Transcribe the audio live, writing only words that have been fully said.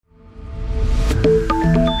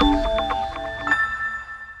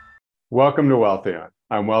Welcome to Wealthion.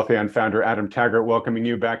 I'm Wealthion founder Adam Taggart, welcoming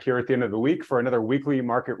you back here at the end of the week for another weekly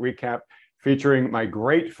market recap featuring my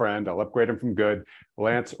great friend, I'll upgrade him from good,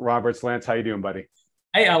 Lance Roberts. Lance, how you doing, buddy?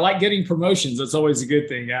 Hey, I like getting promotions. That's always a good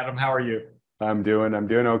thing. Adam, how are you? I'm doing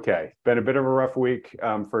okay. Been a bit of a rough week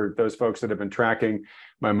for those folks that have been tracking.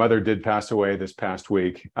 My mother did pass away this past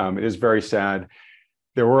week. It is very sad.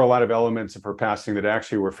 There were a lot of elements of her passing that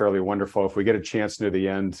actually were fairly wonderful. If we get a chance near the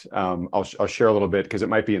end, I'll share a little bit because it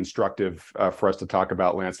might be instructive for us to talk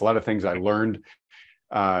about, Lance. A lot of things I learned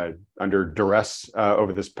under duress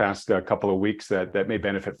over this past couple of weeks that may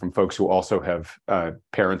benefit from folks who also have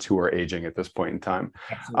parents who are aging at this point in time.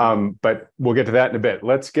 But we'll get to that in a bit.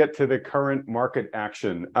 Let's get to the current market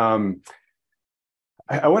action.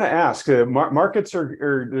 I want to ask, markets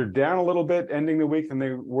are down a little bit ending the week than they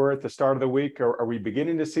were at the start of the week. Are we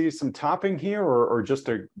beginning to see some topping here or just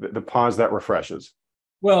the pause that refreshes?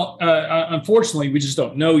 Well, unfortunately, we just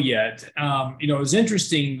don't know yet. It was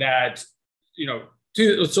interesting that,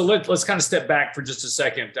 so let's kind of step back for just a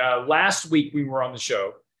second. Last week we were on the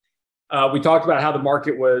show. We talked about how the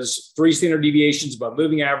market was 3 standard deviations above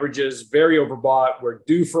moving averages, very overbought. We're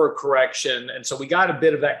due for a correction. And so we got a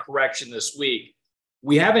bit of that correction this week.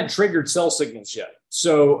 We haven't triggered sell signals yet.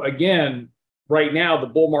 So again, right now, the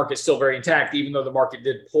bull market is still very intact, even though the market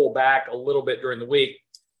did pull back a little bit during the week.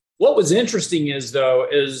 What was interesting is,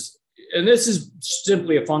 and this is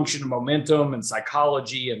simply a function of momentum and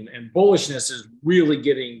psychology, and bullishness is really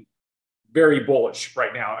getting very bullish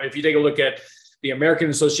right now. If you take a look at the American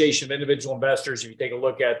Association of Individual Investors, if you take a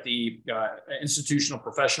look at the institutional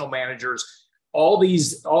professional managers,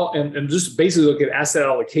 and just basically look at asset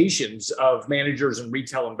allocations of managers and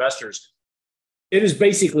retail investors, it is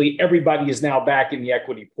basically everybody is now back in the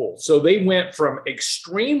equity pool. So they went from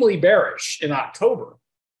extremely bearish in October.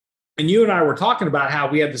 And you and I were talking about how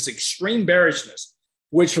we had this extreme bearishness,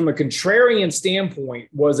 which from a contrarian standpoint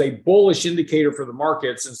was a bullish indicator for the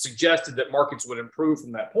markets and suggested that markets would improve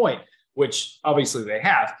from that point, which obviously they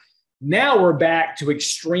have. Now we're back to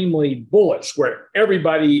extremely bullish, where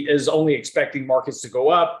everybody is only expecting markets to go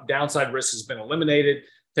up. Downside risk has been eliminated.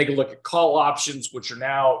 Take a look at call options, which are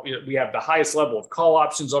now, we have the highest level of call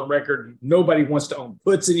options on record. Nobody wants to own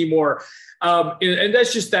puts anymore. And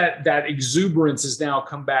that's just that exuberance has now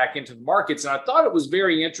come back into the markets. And I thought it was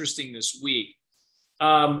very interesting this week.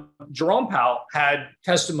 Jerome Powell had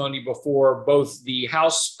testimony before both the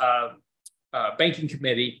House Banking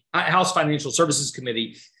Committee, House Financial Services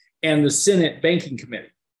Committee, and the Senate Banking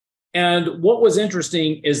Committee. And what was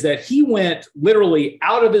interesting is that he went literally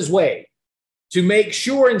out of his way to make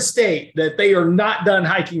sure and state that they are not done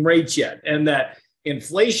hiking rates yet, and that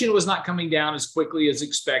inflation was not coming down as quickly as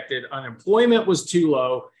expected, unemployment was too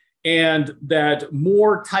low, and that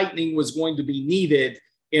more tightening was going to be needed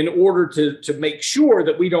in order to make sure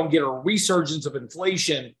that we don't get a resurgence of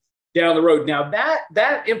inflation down the road. Now,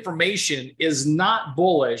 that information is not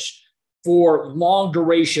bullish for long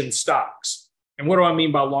duration stocks. And what do I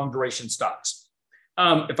mean by long duration stocks?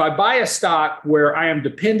 If I buy a stock where I am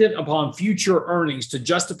dependent upon future earnings to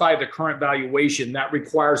justify the current valuation, that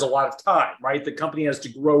requires a lot of time, right? The company has to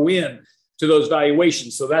grow in to those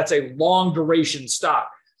valuations. So that's a long duration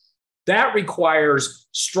stock. That requires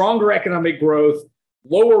stronger economic growth,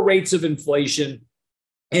 lower rates of inflation,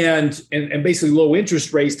 and basically low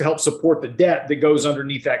interest rates to help support the debt that goes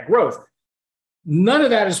underneath that growth. None of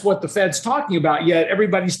that is what the Fed's talking about yet.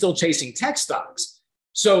 Everybody's still chasing tech stocks.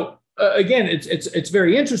 So again, it's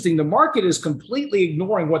very interesting. The market is completely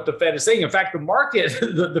ignoring what the Fed is saying. In fact, the market,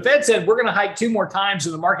 the Fed said, we're going to hike 2 more times.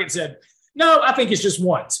 And the market said, no, I think it's just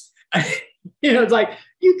once. It's like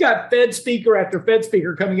you've got Fed speaker after Fed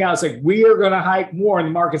speaker coming out saying, we are going to hike more. And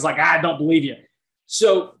the market's like, I don't believe you.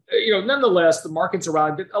 So, nonetheless, the market's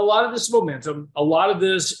around. A lot of this momentum, a lot of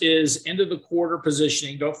this is end of the quarter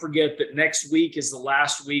positioning. Don't forget that next week is the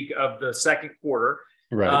last week of the second quarter.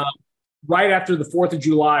 Right. Right after the 4th of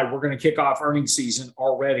July, we're going to kick off earnings season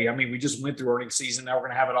already. I mean, we just went through earnings season. Now we're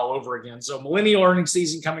going to have it all over again. So millennial earnings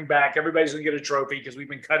season coming back. Everybody's going to get a trophy because we've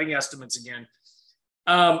been cutting estimates again.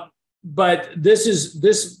 But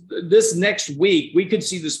this next week, we could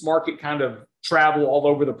see this market kind of travel all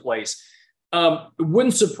over the place. It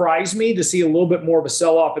wouldn't surprise me to see a little bit more of a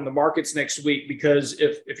sell-off in the markets next week, because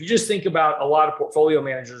if you just think about a lot of portfolio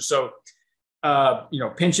managers, so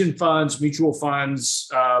pension funds, mutual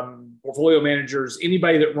funds, portfolio managers,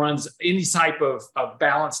 anybody that runs any type of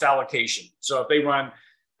balanced allocation. So if they run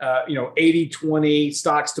 80-20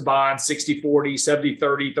 stocks to bonds, 60-40,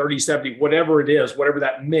 70-30, 30-70, whatever it is, whatever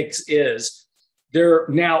that mix is, they're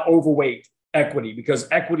now overweight equity because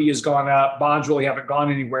equity has gone up. Bonds really haven't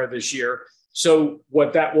gone anywhere this year. So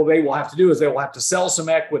they will have to do is they will have to sell some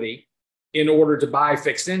equity in order to buy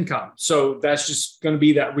fixed income. So that's just going to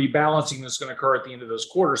be that rebalancing that's going to occur at the end of those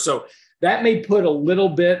quarters. So that may put a little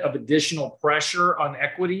bit of additional pressure on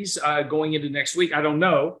equities going into next week. I don't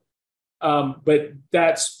know. But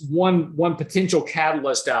that's one potential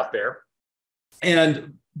catalyst out there.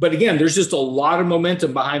 But again, there's just a lot of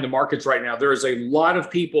momentum behind the markets right now. There is a lot of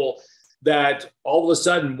people that all of a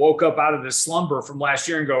sudden woke up out of this slumber from last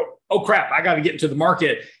year and go, oh crap, I got to get into the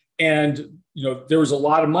market. And there was a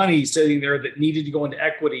lot of money sitting there that needed to go into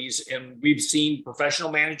equities. And we've seen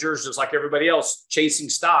professional managers, just like everybody else, chasing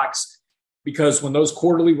stocks, because when those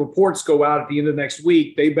quarterly reports go out at the end of next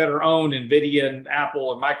week, they better own NVIDIA and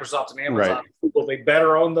Apple and Microsoft and Amazon. Right. Google. They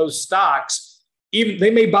better own those stocks. Even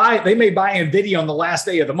they may buy NVIDIA on the last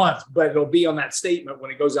day of the month, but it'll be on that statement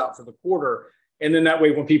when it goes out for the quarter. And then that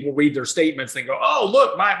way, when people read their statements, they go, oh,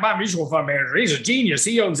 look, my mutual fund manager, he's a genius.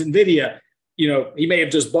 He owns NVIDIA. He may have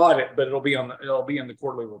just bought it, but it'll be in the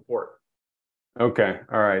quarterly report. Okay.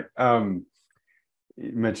 All right.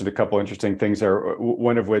 You mentioned a couple interesting things there,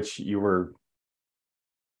 one of which you were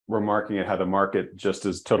remarking at how the market just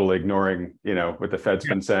is totally ignoring, what the Fed's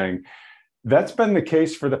been saying. That's been the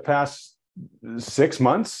case for the past 6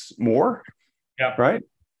 months more, right?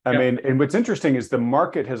 I mean, and what's interesting is the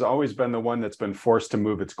market has always been the one that's been forced to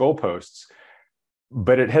move its goalposts,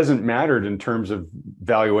 but it hasn't mattered in terms of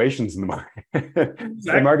valuations in the market. Exactly.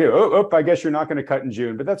 The market, I guess you're not going to cut in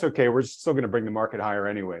June, but that's okay. We're still going to bring the market higher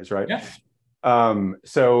anyways, right? Yeah.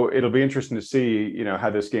 So it'll be interesting to see, how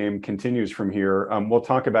this game continues from here. We'll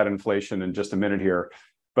talk about inflation in just a minute here,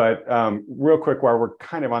 but real quick, while we're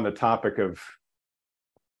kind of on the topic of,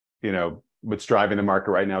 what's driving the market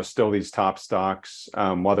right now, still these top stocks.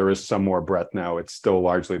 While there is some more breadth now, it's still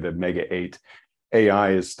largely the mega 8.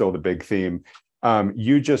 AI is still the big theme.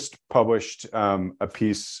 You just published a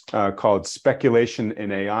piece called "Speculation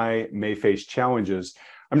in AI May Face Challenges."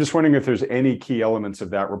 I'm just wondering if there's any key elements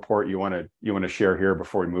of that report you want to share here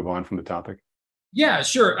before we move on from the topic. Yeah,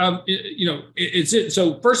 sure.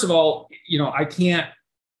 So first of all, I can't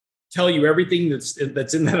tell you everything that's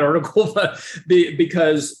in that article, but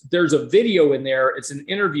because there's a video in there. It's an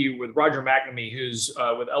interview with Roger McNamee, who's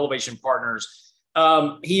with Elevation Partners.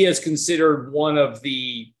 He is considered one of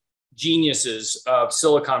the geniuses of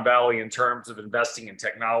Silicon Valley in terms of investing in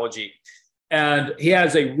technology. And he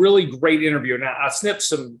has a really great interview. Now, I snipped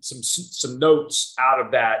some notes out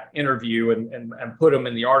of that interview and put them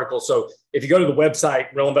in the article. So if you go to the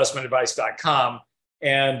website, realinvestmentadvice.com,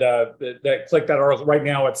 and click that article, right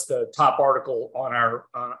now it's the top article on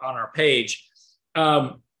our page.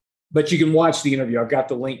 But you can watch the interview. I've got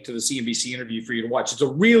the link to the CNBC interview for you to watch. It's a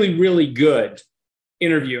really, really good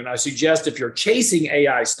interview. And I suggest if you're chasing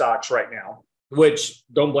AI stocks right now, which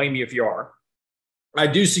don't blame me if you are, I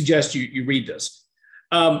do suggest you read this.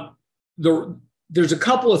 There's a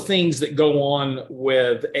couple of things that go on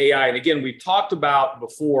with AI. And again, we've talked about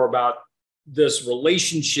before about this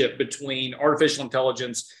relationship between artificial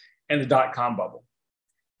intelligence and the dot-com bubble.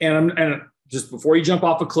 And just before you jump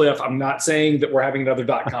off a cliff, I'm not saying that we're having another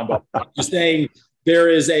dot-com bubble. I'm just saying there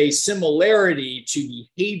is a similarity to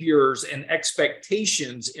behaviors and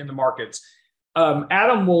expectations in the markets.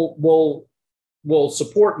 Adam will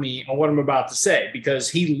support me on what I'm about to say, because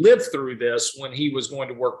he lived through this when he was going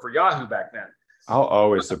to work for Yahoo back then. I'll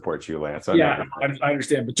always support you, Lance. I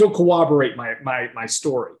understand, but you'll corroborate my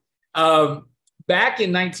story. Back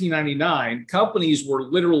in 1999, companies were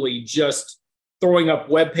literally just throwing up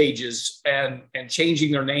web pages and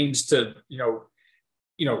changing their names to,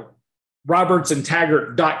 Roberts and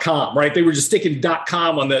Taggart.com, right? They were just sticking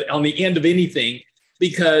 .com on the end of anything,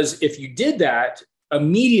 because if you did that,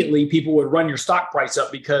 immediately people would run your stock price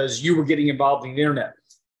up because you were getting involved in the internet.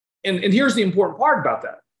 And here's the important part about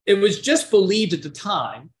that. It was just believed at the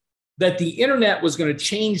time that the internet was going to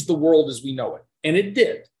change the world as we know it. And it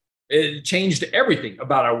did. It changed everything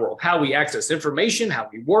about our world, how we access information, how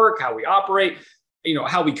we work, how we operate,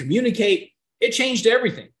 how we communicate. It changed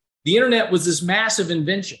everything. The internet was this massive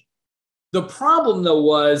invention. The problem,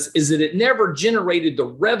 though, is that it never generated the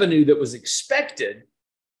revenue that was expected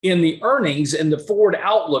in the earnings and the forward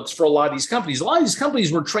outlooks for a lot of these companies. A lot of these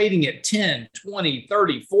companies were trading at 10, 20,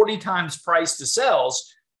 30, 40 times price to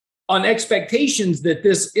sales on expectations that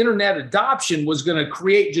this internet adoption was going to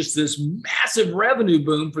create just this massive revenue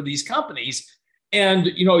boom for these companies. And,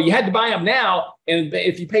 you had to buy them now. And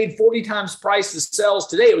if you paid 40 times price to sales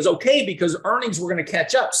today, it was okay because earnings were going to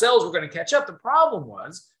catch up. Sales were going to catch up. The problem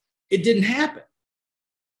was it didn't happen.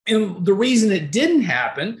 And the reason it didn't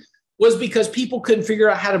happen was because people couldn't figure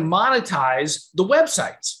out how to monetize the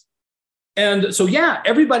websites. And so,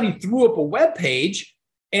 everybody threw up a web page,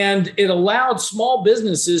 And it allowed small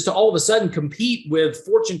businesses to all of a sudden compete with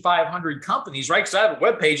Fortune 500 companies, right? Because I have a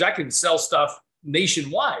webpage, I can sell stuff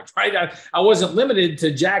nationwide, right? I wasn't limited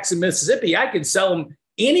to Jackson, Mississippi. I could sell them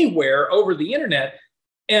anywhere over the internet.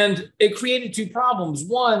 And it created two problems.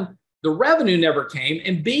 One, the revenue never came.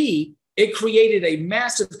 And B, it created a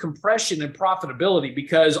massive compression in profitability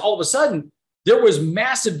because all of a sudden there was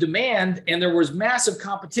massive demand and there was massive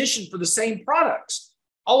competition for the same products.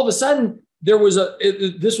 All of a sudden,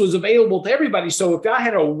 this was available to everybody. So if I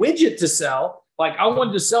had a widget to sell, like I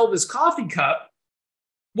wanted to sell this coffee cup,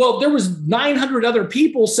 well, there was 900 other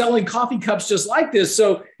people selling coffee cups just like this.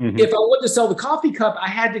 So if I wanted to sell the coffee cup, I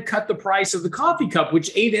had to cut the price of the coffee cup, which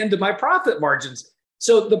ate into my profit margins.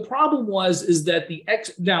 So the problem is that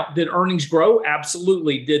now, did earnings grow?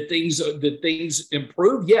 Absolutely. Did things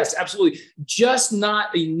improve? Yes, absolutely. Just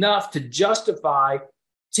not enough to justify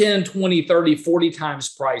 10, 20, 30, 40 times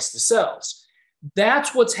price to sales.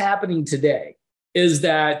 That's what's happening today, is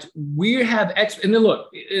that we have, and then look,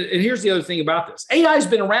 and here's the other thing about this. AI has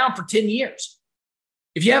been around for 10 years.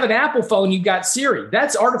 If you have an Apple phone, you've got Siri.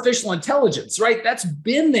 That's artificial intelligence, right? That's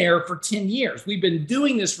been there for 10 years. We've been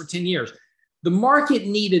doing this for 10 years. The market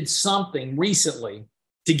needed something recently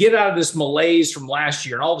to get out of this malaise from last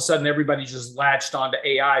year. And all of a sudden, everybody just latched onto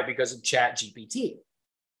AI because of ChatGPT.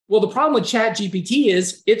 Well, the problem with ChatGPT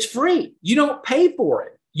is it's free. You don't pay for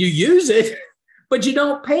it. You use it, but you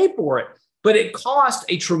don't pay for it. But it costs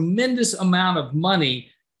a tremendous amount of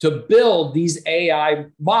money to build these AI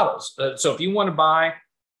models. So if you want to buy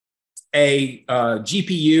a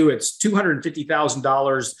GPU, it's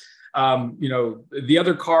 $250,000. The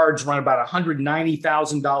other cards run about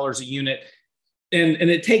 $190,000 a unit. And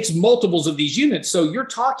it takes multiples of these units. So you're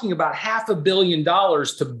talking about $500 million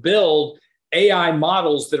to build AI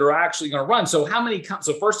models that are actually going to run. So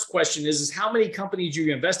so first question is how many companies are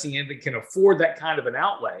you investing in that can afford that kind of an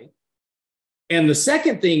outlay? And the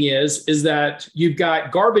second thing is that you've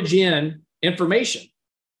got garbage in information.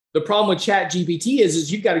 The problem with ChatGPT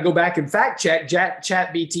is you've got to go back and fact check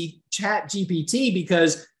ChatGPT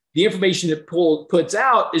because the information it puts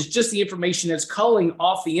out is just the information that's culling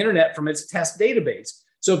off the internet from its test database.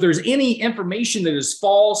 So if there's any information that is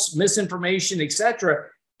false, misinformation, et cetera,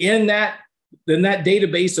 in that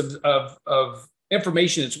database of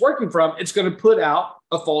information it's working from, it's going to put out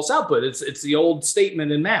a false output. It's the old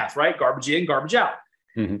statement in math, right? Garbage in, garbage out.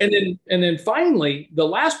 And then finally, the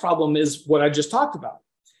last problem is what I just talked about.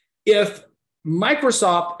 If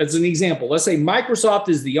Microsoft, as an example, let's say Microsoft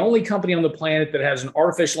is the only company on the planet that has an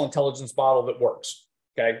artificial intelligence model that works.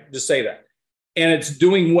 Okay, just say that. And it's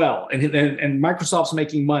doing well, and Microsoft's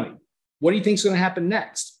making money. What do you think is going to happen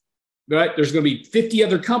next? Right? There's going to be 50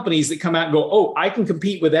 other companies that come out and go, oh, I can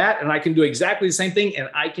compete with that, and I can do exactly the same thing, and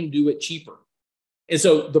I can do it cheaper. And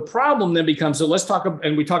so the problem then becomes, so let's talk,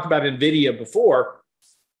 and we talked about NVIDIA before,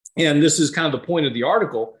 and this is kind of the point of the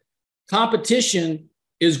article. Competition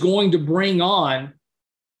is going to bring on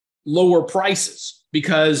lower prices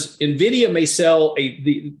because NVIDIA may sell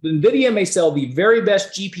the very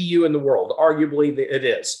best GPU in the world. Arguably, it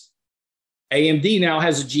is. AMD now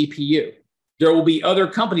has a GPU. There will be other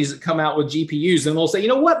companies that come out with GPUs and they'll say, you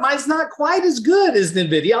know what, mine's not quite as good as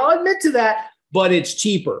NVIDIA. I'll admit to that, but it's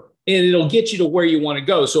cheaper and it'll get you to where you want to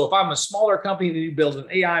go. So if I'm a smaller company that builds an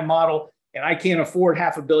AI model and I can't afford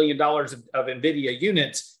 $500 million of NVIDIA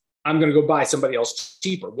units, I'm going to go buy somebody else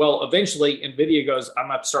cheaper. Well, eventually NVIDIA goes, I'm going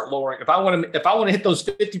to have to start lowering. If I want to hit those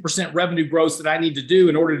 50% revenue growth that I need to do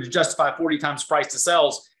in order to justify 40 times price to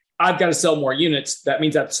sales, I've got to sell more units. That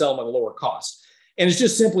means I have to sell them at a lower cost. And it's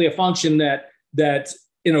just simply a function that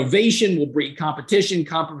innovation will breed competition.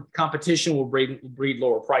 Competition will breed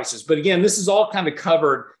lower prices. But again, this is all kind of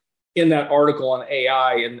covered in that article on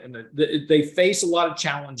AI, and they face a lot of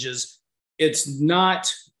challenges. It's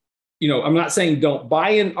not, I'm not saying don't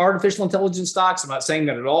buy in artificial intelligence stocks. I'm not saying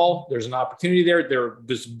that at all. There's an opportunity there. They're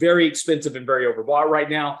just very expensive and very overbought right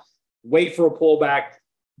now. Wait for a pullback.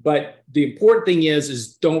 But the important thing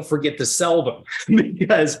is don't forget to sell them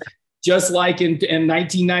because just like in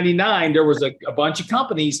 1999, there was a bunch of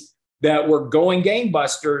companies that were going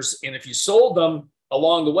gangbusters. And if you sold them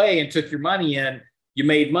along the way and took your money in, you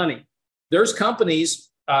made money. There's companies,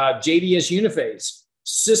 JDS Uniphase,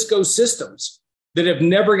 Cisco Systems, that have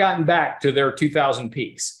never gotten back to their 2000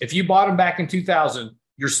 peaks. If you bought them back in 2000,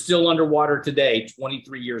 you're still underwater today,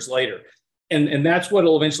 23 years later. And that's what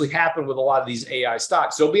will eventually happen with a lot of these AI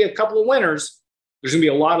stocks. There'll be a couple of winners. There's going to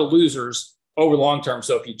be a lot of losers over the long term.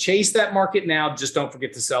 So if you chase that market now, just don't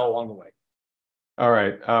forget to sell along the way. All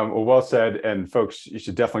right. Well said. And folks, you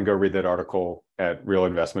should definitely go read that article at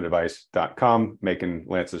realinvestmentadvice.com, making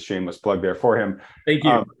Lance's shameless plug there for him. Thank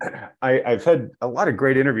you. I've had a lot of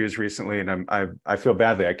great interviews recently, and I feel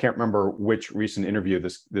badly. I can't remember which recent interview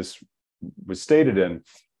this was stated in,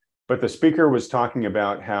 but the speaker was talking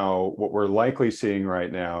about how what we're likely seeing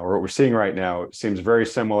right now, or what we're seeing right now, seems very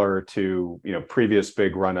similar to previous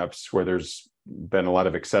big run-ups where there's been a lot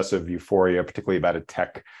of excessive euphoria, particularly about a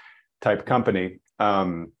tech type company.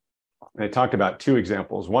 They talked about two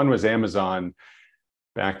examples. One was Amazon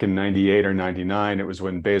back in 98 or 99. It was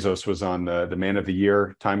when Bezos was on the Man of the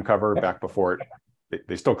Year time cover back before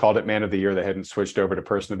they still called it Man of the Year. They hadn't switched over to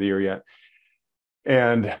Person of the Year yet.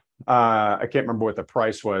 And I can't remember what the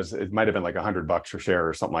price was. It might have been like $100 a share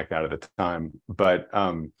or something like that at the time. But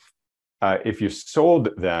if you sold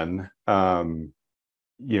then,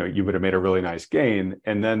 you would have made a really nice gain.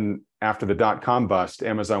 And then after the dot-com bust,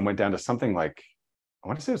 Amazon went down to something like, I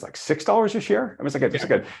want to say it was like $6 a share. I mean, it's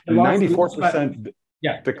like a 94%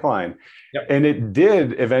 decline. Yep. And it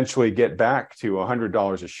did eventually get back to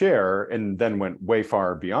 $100 a share and then went way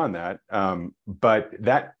far beyond that. But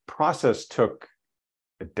that process took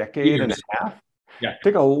a decade and a half. Yeah. It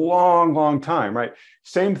took a long, long time, right?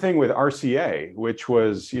 Same thing with RCA, which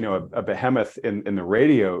was, a behemoth in the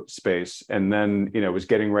radio space. And then, was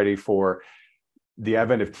getting ready for the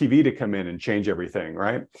advent of TV to come in and change everything,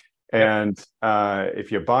 right? And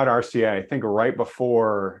if you bought RCA, I think right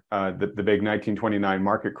before the big 1929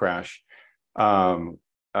 market crash, if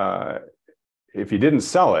you didn't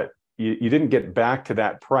sell it, you didn't get back to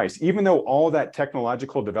that price, even though all that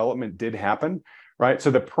technological development did happen, right? So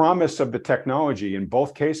the promise of the technology in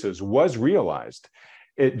both cases was realized.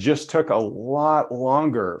 It just took a lot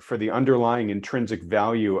longer for the underlying intrinsic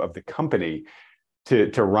value of the company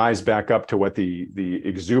to rise back up to what the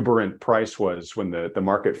exuberant price was when the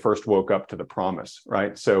market first woke up to the promise,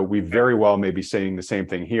 right? So we very well may be saying the same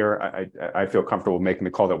thing here. I feel comfortable making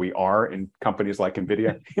the call that we are in companies like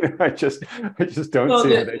NVIDIA. I just don't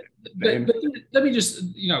see how they. But let me just,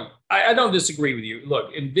 I don't disagree with you.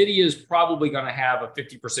 Look, NVIDIA is probably going to have a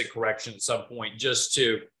 50% correction at some point just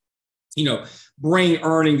to, bring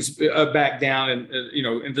earnings back down and,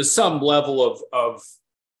 into some level of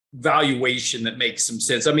valuation that makes some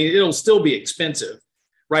sense. I mean, it'll still be expensive,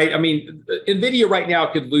 right? I mean, NVIDIA right now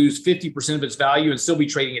could lose 50% of its value and still be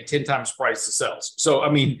trading at 10 times price to sales. So,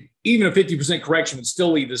 I mean, even a 50% correction would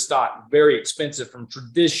still leave the stock very expensive from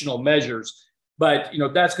traditional measures. But,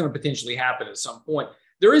 that's going to potentially happen at some point.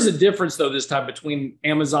 There is a difference, though, this time between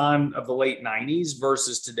Amazon of the late 90s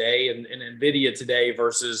versus today and NVIDIA today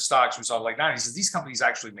versus stocks we saw in the late 90s, is these companies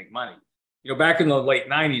actually make money. Back in the late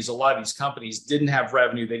 90s, a lot of these companies didn't have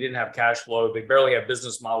revenue. They didn't have cash flow. They barely have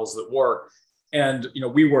business models that work. And,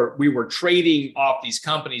 we were trading off these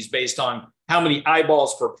companies based on how many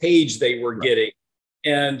eyeballs per page they were getting.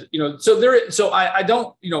 And, so I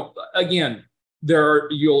don't, again,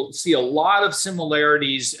 you'll see a lot of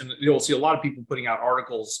similarities and you'll see a lot of people putting out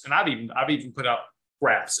articles. And I've even put out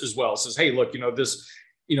graphs as well. It says, hey, look, this,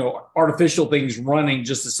 artificial things running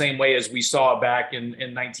just the same way as we saw back in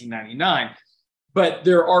 1999. But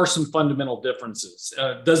there are some fundamental differences.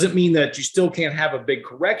 Doesn't mean that you still can't have a big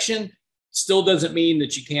correction. Still doesn't mean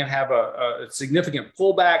that you can't have a significant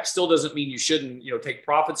pullback. Still doesn't mean you shouldn't, take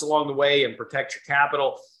profits along the way and protect your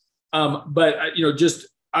capital. But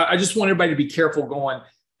I just want everybody to be careful going,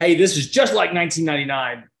 hey, this is just like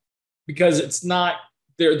 1999, because it's not.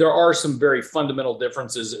 There are some very fundamental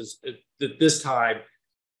differences at this time,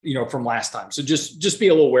 from last time. So just be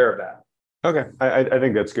a little aware of that. Okay. I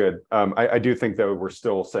think that's good. I do think that we're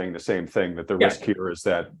still saying the same thing, that the risk here is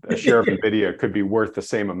that a share of NVIDIA could be worth the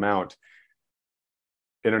same amount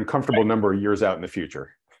an uncomfortable number of years out in the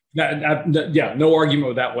future. No argument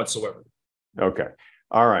with that whatsoever. Okay.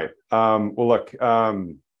 All right. Well, look,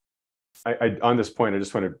 on this point, I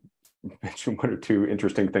just want to mention one or two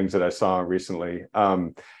interesting things that I saw recently.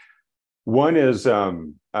 One is,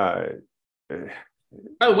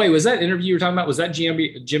 by the way, was that interview you were talking about, was that Jim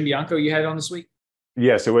Bianco you had on this week?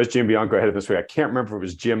 Yes, it was Jim Bianco ahead of this week. I can't remember if it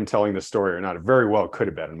was Jim telling the story or not. It very well could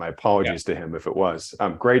have been, and my apologies to him if it was.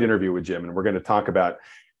 Great interview with Jim, and we're going to talk about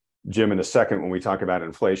Jim in a second when we talk about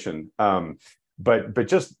inflation. But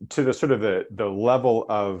just to the sort of the level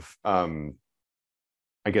of,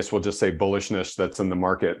 I guess we'll just say bullishness that's in the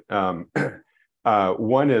market.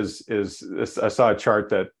 One is I saw a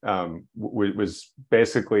chart that was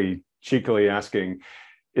basically cheekily asking,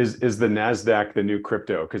 is the NASDAQ the new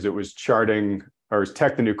crypto? Because it was charting, or is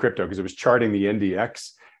tech the new crypto? Because it was charting the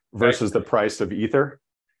NDX versus the price of Ether.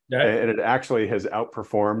 Yeah. And it actually has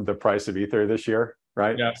outperformed the price of Ether this year,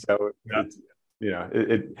 right? Yeah. So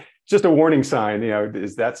it's just a warning sign.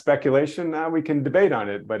 Is that speculation? We can debate on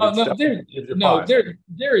it, but it's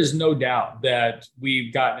there is no doubt that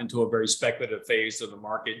we've gotten into a very speculative phase of the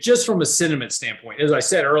market, just from a sentiment standpoint. As I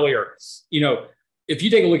said earlier, if you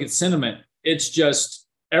take a look at sentiment, it's just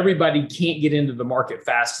everybody can't get into the market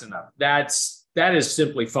fast enough. That is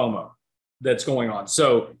simply FOMO that's going on.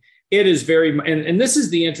 So it is very, and this is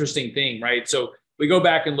the interesting thing, right? So we go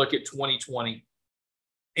back and look at 2020.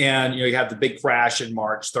 And, you have the big crash in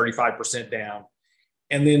March, 35% down.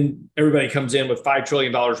 And then everybody comes in with $5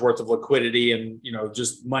 trillion worth of liquidity and,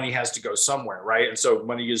 just money has to go somewhere, right? And so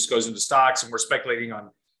money just goes into stocks, and we're speculating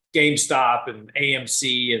on GameStop and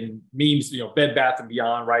AMC and memes, Bed Bath &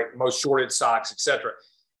 Beyond, right? Most shorted stocks, et cetera.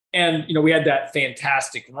 And, we had that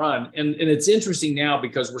fantastic run. And it's interesting now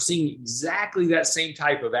because we're seeing exactly that same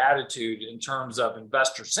type of attitude in terms of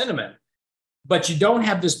investor sentiment. But you don't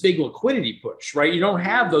have this big liquidity push, right? You don't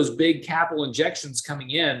have those big capital injections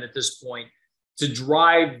coming in at this point to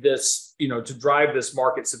drive this,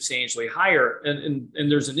 market substantially higher.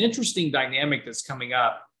 And there's an interesting dynamic that's coming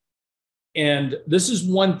up. And this is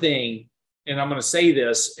one thing, and I'm going to say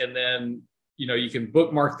this, and then, you can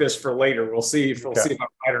bookmark this for later. We'll see if I'm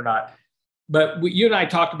right or not. But you and I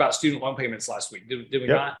talked about student loan payments last week, did we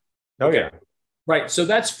not? Oh, yeah. Right. So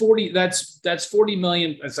that's 40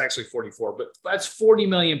 million. It's actually 44, but that's 40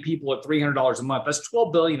 million people at $300 a month. That's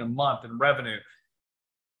 12 billion a month in revenue.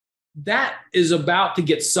 That is about to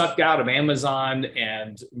get sucked out of Amazon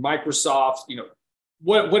and Microsoft.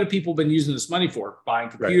 What have people been using this money for? Buying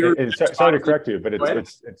computers. Right. And sorry to correct you, but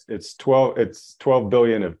it's 12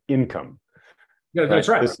 billion of income. Yeah, that's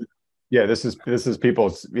right. This is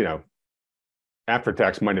people's, after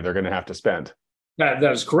tax money they're going to have to spend. That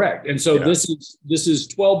is correct. And so this is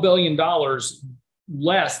 $12 billion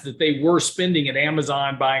less that they were spending at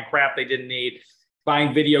Amazon buying crap they didn't need,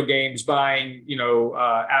 buying video games, buying, new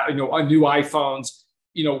iPhones.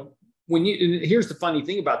 Here's the funny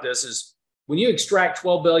thing about this is when you extract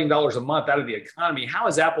 $12 billion a month out of the economy, how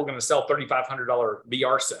is Apple going to sell $3,500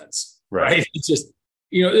 VR sets? Right. It's just,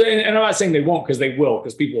 and I'm not saying they won't, because they will,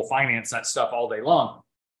 because people will finance that stuff all day long.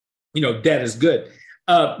 Debt is good.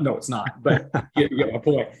 No, it's not, but you get my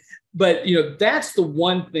point. But, that's the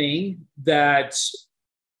one thing that,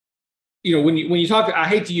 when you talk, I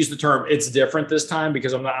hate to use the term, it's different this time,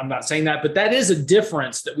 because I'm not saying that, but that is a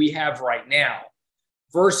difference that we have right now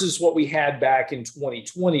versus what we had back in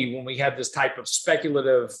 2020, when we had this type of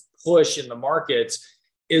speculative push in the markets,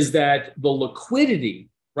 is that the liquidity,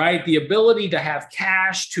 right? The ability to have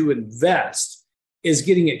cash to invest is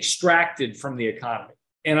getting extracted from the economy.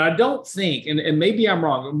 And I don't think, and maybe I'm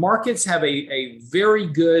wrong, markets have a very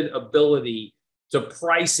good ability to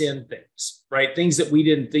price in things, right? Things that we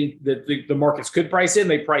didn't think that the markets could price in.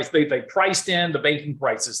 They priced in the banking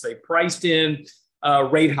crisis. They priced in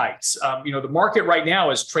rate hikes. The market right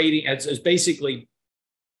now is trading, has basically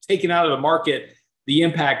taken out of the market the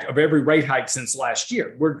impact of every rate hike since last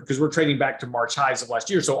year. Because we're trading back to March highs of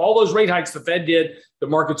last year. So all those rate hikes the Fed did, the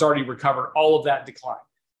market's already recovered all of that decline.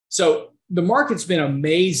 So the market's been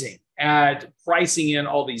amazing at pricing in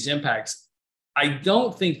all these impacts. I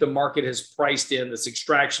don't think the market has priced in this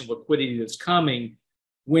extraction liquidity that's coming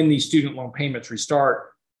when these student loan payments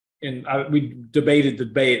restart. And we debated the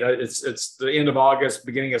debate. It's the end of August,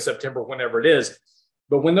 beginning of September, whenever it is.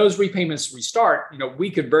 But when those repayments restart,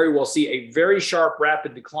 we could very well see a very sharp,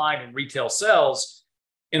 rapid decline in retail sales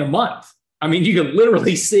in a month. I mean, you can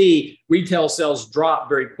literally see retail sales drop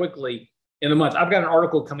very quickly in a month. I've got an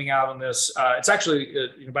article coming out on this. It's actually,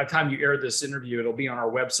 by the time you air this interview, it'll be on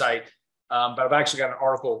our website. But I've actually got an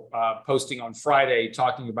article posting on Friday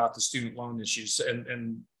talking about the student loan issues.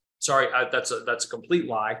 And sorry, that's a complete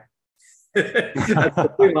lie. That's a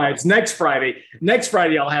complete lie. It's next Friday. Next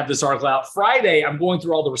Friday, I'll have this article out. Friday, I'm going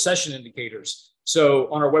through all the recession indicators. So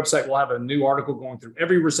on our website, we'll have a new article going through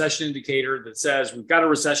every recession indicator that says we've got a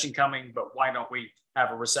recession coming, but why don't we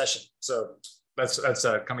have a recession? So that's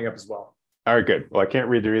coming up as well. All right, good. Well, I can't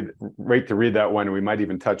wait to read that one. And we might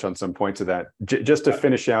even touch on some points of that. Just to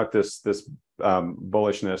finish out this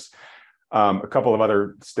bullishness, a couple of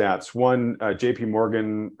other stats. One, JP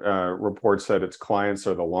Morgan report said its clients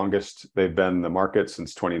are the longest they've been in the market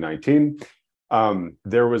since 2019.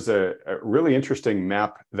 There was a really interesting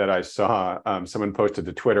map that I saw. Someone posted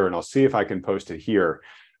to Twitter, and I'll see if I can post it here.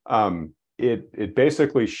 It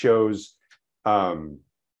basically shows bullish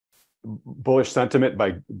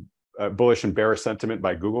and bearish sentiment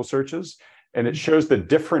by Google searches, and it shows the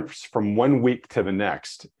difference from 1 week to the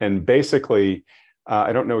next. And basically,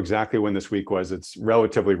 I don't know exactly when this week was. It's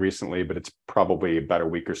relatively recently, but it's probably about a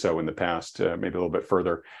week or so in the past, maybe a little bit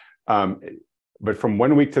further. But from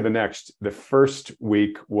one week to the next, the first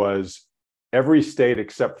week was every state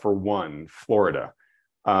except for one, Florida,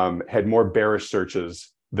 had more bearish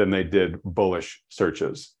searches than they did bullish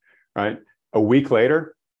searches, right? A week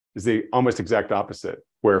later is the almost exact opposite,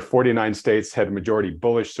 where 49 states had majority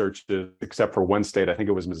bullish searches, except for one state, I think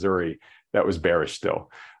it was Missouri, that was bearish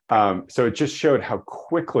still. So it just showed how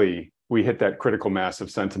quickly we hit that critical mass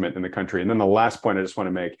of sentiment in the country. And then the last point I just want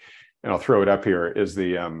to make, and I'll throw it up here, is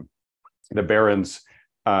the Barron's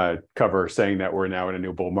cover saying that we're now in a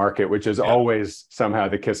new bull market, which is always somehow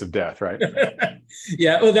the kiss of death, right?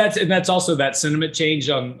 Yeah, well, that's also that sentiment change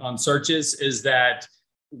on searches, is that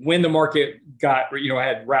when the market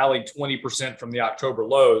had rallied 20% from the October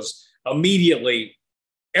lows, immediately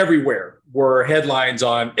everywhere were headlines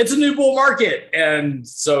on it's a new bull market. And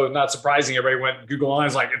so not surprising, everybody went Google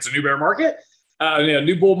lines like, it's a new bear market,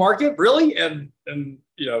 new bull market, really? And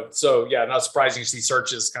so yeah, not surprising to see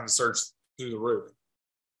searches kind of surge through the roof.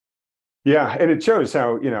 Yeah, and it shows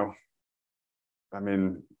how,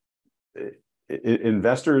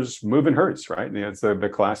 investors move in herds, right? It's the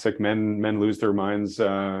classic men lose their minds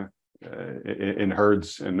in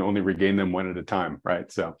herds and only regain them one at a time, right?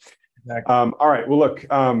 So, exactly. All right. Well, look,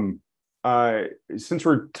 since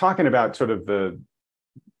we're talking about sort of the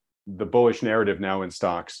bullish narrative now in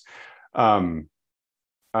stocks, I'm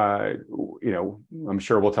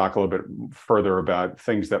sure we'll talk a little bit further about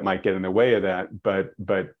things that might get in the way of that, but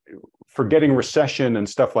forgetting recession and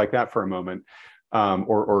stuff like that for a moment,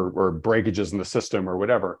 or breakages in the system or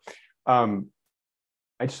whatever. I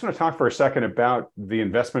just want to talk for a second about the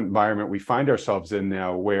investment environment we find ourselves in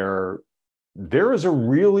now, where there is a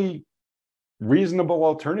really reasonable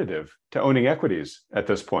alternative to owning equities at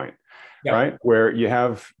this point, right? Where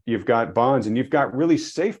you've got bonds, and you've got really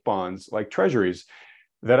safe bonds like treasuries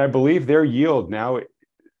that I believe their yield now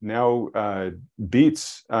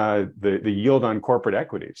beats the yield on corporate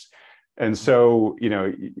equities. And so,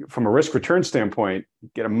 from a risk return standpoint, you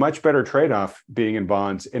get a much better trade-off being in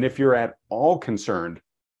bonds. And if you're at all concerned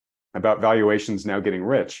about valuations now getting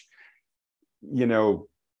rich, it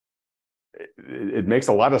makes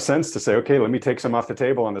a lot of sense to say, okay, let me take some off the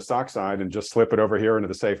table on the stock side and just slip it over here into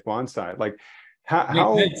the safe bond side. Like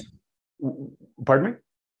how pardon me?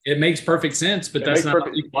 It makes perfect sense, but that's not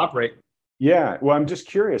how people operate. Yeah. Well, I'm just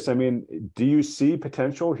curious. I mean, do you see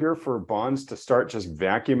potential here for bonds to start just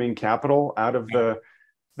vacuuming capital out of the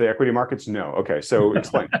equity markets? No. Okay. So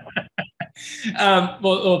explain.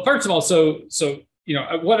 Well, first of all, so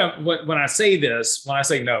when I say this, when I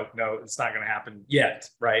say no, it's not going to happen yet,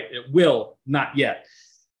 right? It will not yet.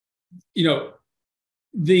 So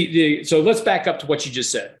let's back up to what you just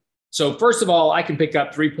said. So first of all, I can pick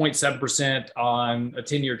up 3.7% on a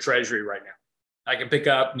 10-year treasury right now. I can pick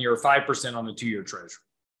up near 5% on the 2-year treasury.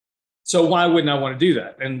 So why wouldn't I want to do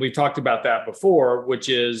that? And we talked about that before, which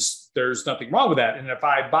is there's nothing wrong with that. And if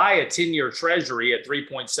I buy a 10-year treasury at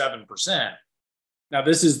 3.7%, now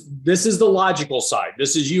this is the logical side.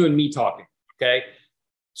 This is you and me talking, okay?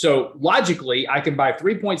 So logically, I can buy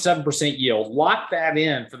 3.7% yield, lock that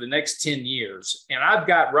in for the next 10 years, and I've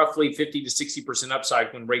got roughly 50 to 60%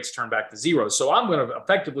 upside when rates turn back to zero. So I'm going to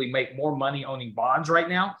effectively make more money owning bonds right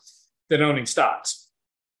now than owning stocks.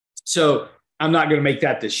 So I'm not going to make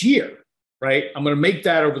that this year, right? I'm going to make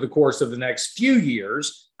that over the course of the next few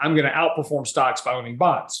years. I'm going to outperform stocks by owning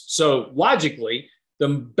bonds. So logically, the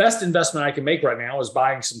best investment I can make right now is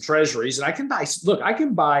buying some treasuries. And I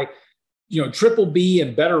can buy triple B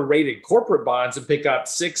and better rated corporate bonds and pick up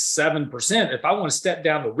 6-7%. If I want to step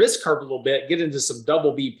down the risk curve a little bit, get into some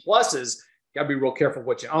double B pluses, got to be real careful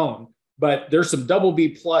what you own. But there's some double B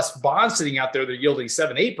plus bonds sitting out there that are yielding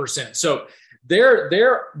 7-8%. So there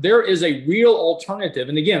is a real alternative.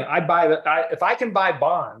 And again, if I can buy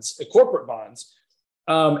bonds, corporate bonds.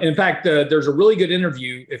 In fact, there's a really good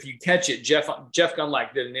interview. If you catch it, Jeff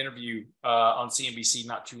Gunlack did an interview on CNBC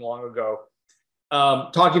not too long ago,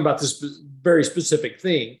 talking about this very specific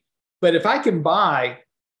thing. But if I can buy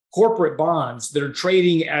corporate bonds that are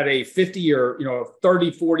trading at a 50 or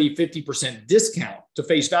 30, 40, 50% discount to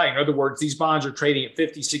face value. In other words, these bonds are trading at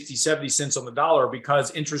 50, 60, 70 cents on the dollar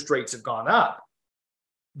because interest rates have gone up.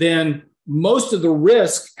 Then most of the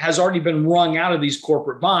risk has already been wrung out of these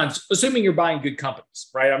corporate bonds, assuming you're buying good companies,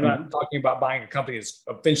 right? I'm not talking about buying a company that's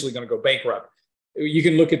eventually going to go bankrupt. You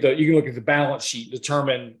can look at the balance sheet,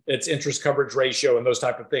 determine its interest coverage ratio and those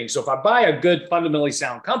type of things. So if I buy a good, fundamentally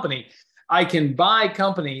sound company, I can buy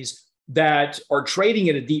companies that are trading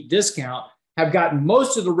at a deep discount, have gotten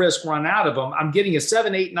most of the risk run out of them. I'm getting a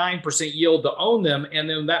 7, 8, 9% yield to own them. And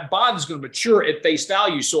then that bond is going to mature at face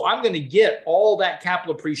value. So I'm going to get all that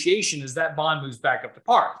capital appreciation as that bond moves back up to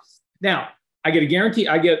par. Now, I get a guarantee,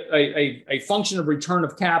 I get a function of return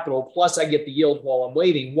of capital, plus I get the yield while I'm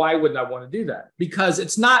waiting. Why wouldn't I want to do that? Because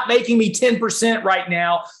it's not making me 10% right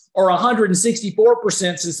now or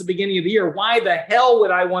 164% since the beginning of the year. Why the hell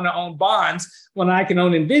would I want to own bonds when I can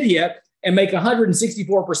own NVIDIA and make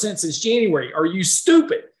 164% since January? Are you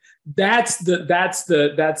stupid? That's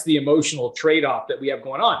the emotional trade-off that we have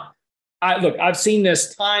going on. Look, I've seen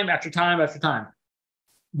this time after time after time.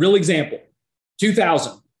 Real example,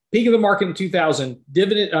 2000. Peak of the market in 2000,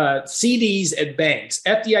 dividend CDs at banks,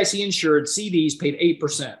 FDIC insured CDs paid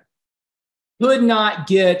 8%. Could not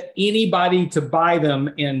get anybody to buy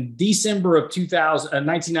them in December of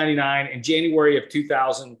 1999 and January of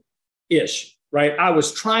 2000-ish, right? I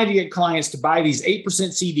was trying to get clients to buy these 8%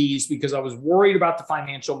 CDs because I was worried about the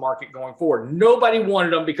financial market going forward. Nobody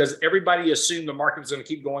wanted them because everybody assumed the market was going to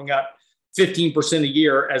keep going up 15% a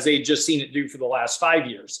year as they had just seen it do for the last 5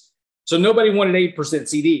 years. So nobody wanted 8%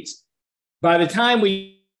 CDs. By the time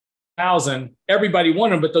we 2000, everybody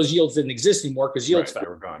wanted them, but those yields didn't exist anymore because yields fell. They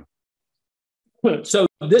were gone. So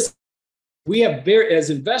as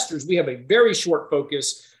investors, we have a very short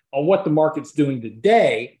focus on what the market's doing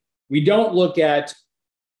today. We don't look at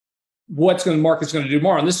what the market's going to do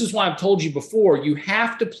tomorrow. And this is why I've told you before, you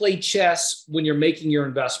have to play chess when you're making your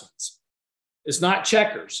investments. It's not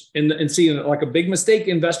checkers. And see, like a big mistake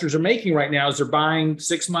investors are making right now is they're buying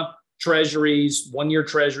 6-month treasuries, 1-year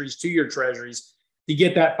treasuries, 2-year treasuries to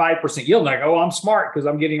get that 5% yield. Like, oh, I'm smart because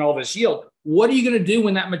I'm getting all this yield. What are you going to do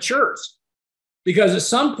when that matures? Because at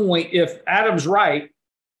some point, if Adam's right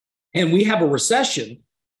and we have a recession,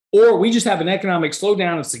 or we just have an economic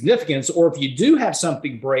slowdown of significance, or if you do have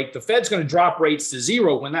something break, the Fed's going to drop rates to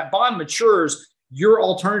zero. When that bond matures, your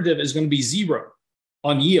alternative is going to be zero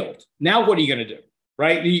on yield. Now, what are you going to do?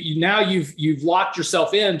 Right? Now you've locked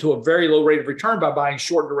yourself into a very low rate of return by buying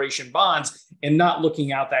short duration bonds and not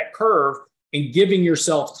looking out that curve and giving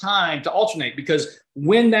yourself time to alternate. Because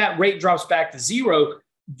when that rate drops back to zero,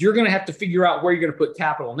 you're going to have to figure out where you're going to put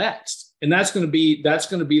capital next. And that's going to be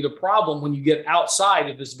the problem when you get outside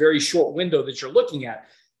of this very short window that you're looking at.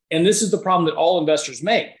 And this is the problem that all investors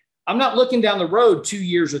make. I'm not looking down the road 2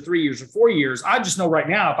 years or 3 years or 4 years. I just know right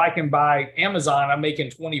now, if I can buy Amazon, I'm making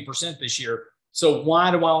 20% this year. So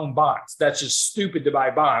why do I own bonds? That's just stupid to buy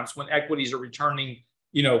bonds when equities are returning,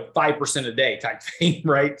 5% a day type thing,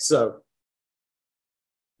 right? So.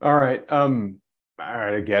 All right.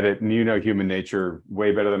 I get it. And human nature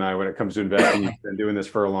way better than I when it comes to investing. You've been doing this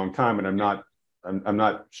for a long time, and I'm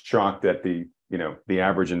not shocked at the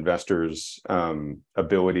average investor's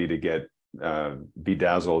ability to get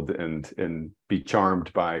bedazzled and be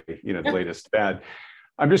charmed by the latest fad.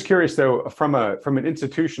 I'm just curious though, from an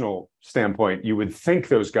institutional standpoint, you would think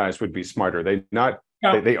those guys would be smarter.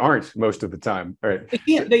 They aren't most of the time. Right?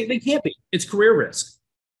 They can't be. It's career risk,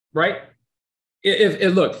 right? I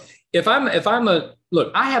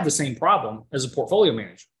have the same problem as a portfolio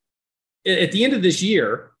manager. At the end of this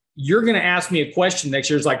year, you're going to ask me a question next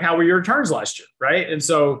year. It's like, how were your returns last year? Right. And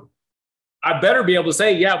so I better be able to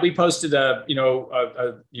say, yeah, we posted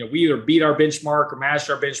we either beat our benchmark or matched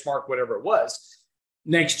our benchmark, whatever it was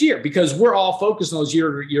next year, because we're all focused on those year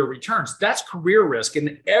returns. That's career risk.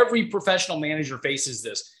 And every professional manager faces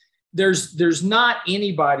this. There's not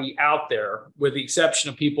anybody out there, with the exception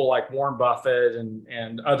of people like Warren Buffett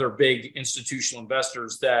and other big institutional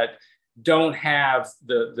investors, that don't have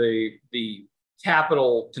the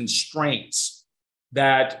capital constraints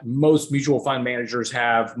that most mutual fund managers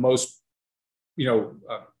have, most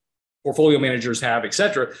portfolio managers have, et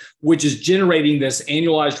cetera, which is generating this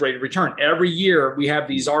annualized rate of return. Every year we have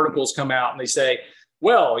these articles come out and they say,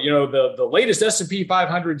 well, the latest S&P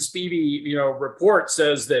 500 SPV, report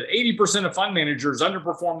says that 80% of fund managers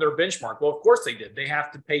underperform their benchmark. Well, of course they did. They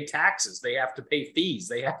have to pay taxes. They have to pay fees.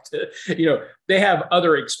 They have to, they have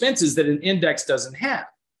other expenses that an index doesn't have.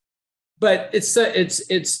 But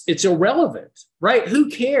it's irrelevant, right? Who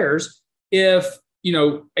cares if,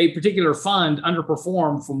 a particular fund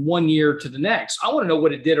underperformed from 1 year to the next? I want to know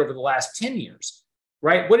what it did over the last 10 years,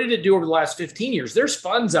 right? What did it do over the last 15 years? There's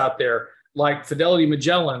funds out there like Fidelity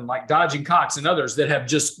Magellan, like Dodge and Cox and others that have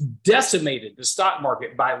just decimated the stock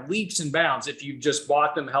market by leaps and bounds if you've just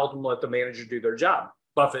bought them, held them, let the manager do their job.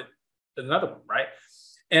 Buffett is another one, right?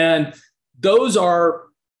 And those are,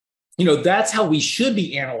 that's how we should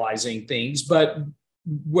be analyzing things, but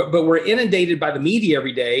we're inundated by the media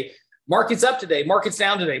every day. Market's up today, market's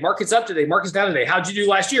down today, market's up today, market's down today. How'd you do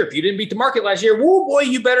last year? If you didn't beat the market last year, whoa, boy,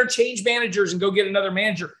 you better change managers and go get another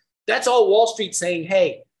manager. That's all Wall Street saying,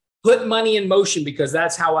 hey, put money in motion because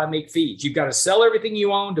that's how I make fees. You've got to sell everything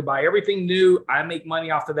you own to buy everything new. I make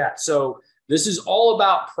money off of that. So This is all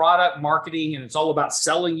about product marketing, and it's all about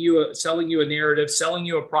selling you a narrative, selling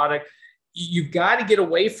you a product. You've got to get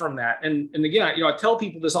away from that. And again, I tell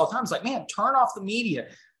people this all the time. It's like, man, turn off the media.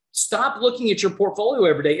 Stop looking at your portfolio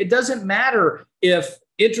every day. It doesn't matter if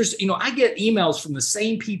interest, I get emails from the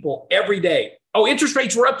same people every day. Oh, interest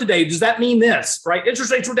rates were up today. Does that mean this? Right?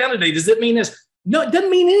 Interest rates were down today. Does it mean this? No, it doesn't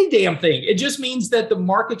mean any damn thing. It just means that the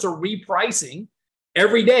markets are repricing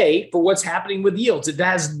every day for what's happening with yields. It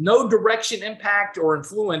has no direction, impact, or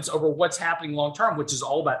influence over what's happening long term, which is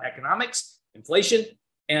all about economics, inflation,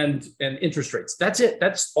 and interest rates. That's it.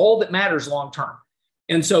 That's all that matters long term.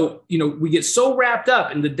 And so, we get so wrapped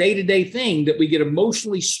up in the day-to-day thing that we get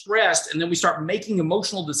emotionally stressed, and then we start making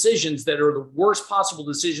emotional decisions that are the worst possible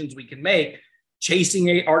decisions we can make,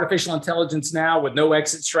 chasing artificial intelligence now with no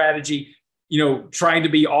exit strategy, trying to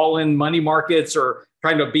be all in money markets or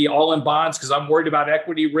trying to be all in bonds because I'm worried about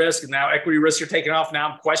equity risk. And now equity risks are taking off. Now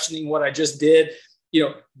I'm questioning what I just did.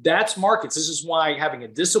 That's markets. This is why having a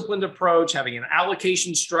disciplined approach, having an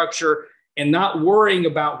allocation structure, and not worrying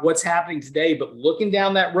about what's happening today, but looking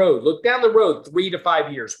down that road, look down the road 3 to 5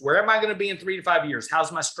 years. Where am I going to be in 3 to 5 years?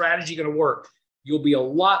 How's my strategy going to work? You'll be a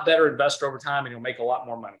lot better investor over time, and you'll make a lot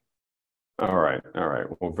more money. All right.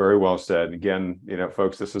 Well, very well said. Again,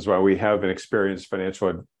 folks, this is why we have an experienced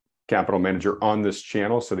financial capital manager on this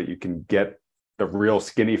channel so that you can get the real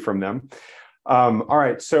skinny from them. All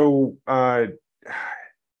right. So let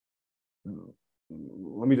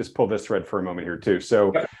me just pull this thread for a moment here too.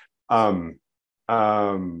 So, bonds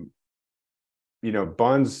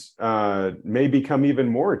may become even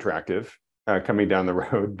more attractive coming down the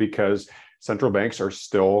road because central banks are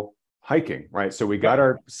still hiking, right? So we got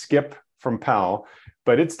our skip from Powell,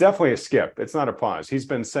 but it's definitely a skip. It's not a pause. He's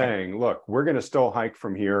been saying, look, we're going to still hike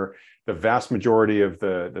from here. The vast majority of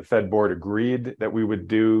the Fed board agreed that we would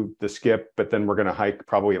do the skip, but then we're going to hike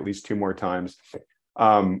probably at least 2 more times.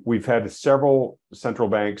 We've had several central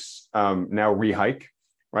banks now re-hike,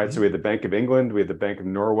 right? Mm-hmm. So we had the Bank of England, we had the Bank of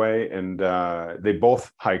Norway, and they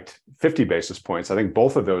both hiked 50 basis points. I think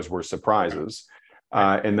both of those were surprises.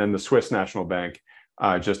 And then the Swiss National Bank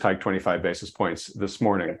just hiked 25 basis points this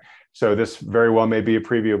morning. So this very well may be a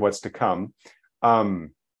preview of what's to come.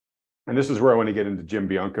 And this is where I want to get into Jim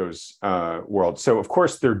Bianco's world. So of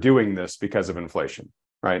course they're doing this because of inflation,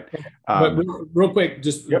 right? But real quick,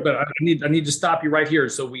 but I need to stop you right here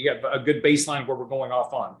so we have a good baseline where we're going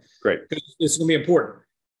off on. Great. This is going to be important.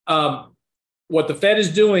 What the Fed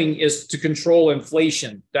is doing is to control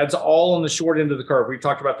inflation. That's all on the short end of the curve. We've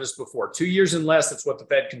talked about this before. 2 years and less, that's what the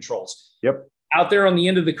Fed controls. Yep. Out there on the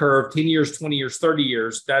end of the curve, 10 years, 20 years, 30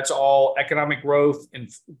 years, that's all economic growth and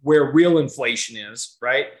where real inflation is,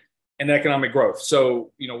 right? And economic growth.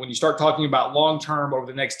 So, when you start talking about long-term over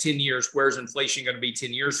the next 10 years, where's inflation going to be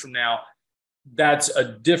 10 years from now? That's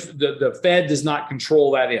the Fed does not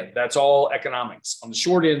control that end. That's all economics. On the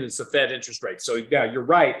short end, it's the Fed interest rate. So yeah, you're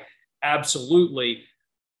right. Absolutely.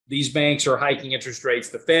 These banks are hiking interest rates.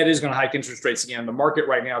 The Fed is going to hike interest rates again. The market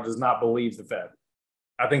right now does not believe the Fed.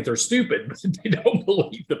 I think they're stupid, but they don't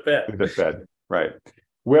believe the Fed. The Fed, right.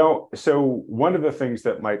 Well, so one of the things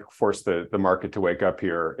that might force the market to wake up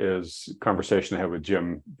here is a conversation I had with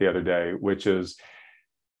Jim the other day, which is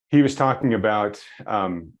he was talking about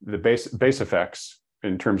the base effects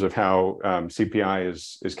in terms of how CPI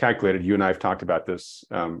is calculated. You and I have talked about this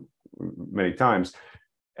many times.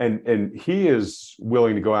 And he is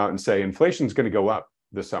willing to go out and say inflation is going to go up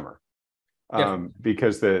this summer.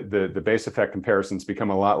 Because the base effect comparisons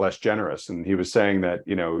become a lot less generous. And he was saying that,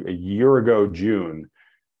 a year ago, June,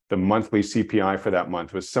 the monthly CPI for that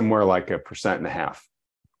month was somewhere like 1.5%.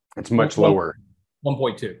 It's much lower.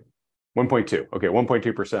 1.2. 1.2. Okay,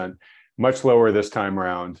 1.2%, much lower this time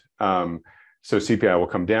around. So CPI will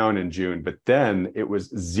come down in June, but then it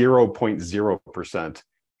was 0.0%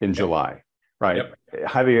 in July. Right. Yep.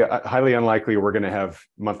 Highly unlikely we're going to have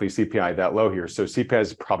monthly CPI that low here. So CPI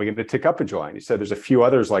is probably going to tick up in July. And he said there's a few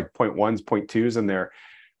others like 0.1s, 0.2s in there.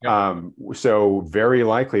 Yep. So very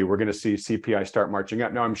likely we're going to see CPI start marching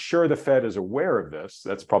up. Now, I'm sure the Fed is aware of this.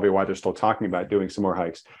 That's probably why they're still talking about doing some more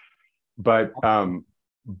hikes. But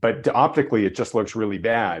optically, it just looks really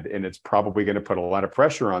bad. And it's probably going to put a lot of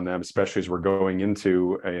pressure on them, especially as we're going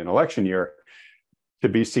into an election year, to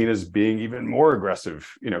be seen as being even more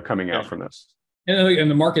aggressive, coming out from this. And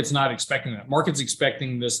the market's not expecting that. Market's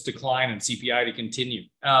expecting this decline in CPI to continue.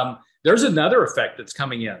 There's another effect that's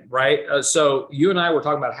coming in, right? So you and I were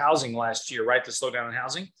talking about housing last year, right? The slowdown in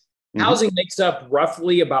housing. Mm-hmm. Housing makes up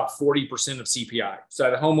roughly about 40% of CPI. So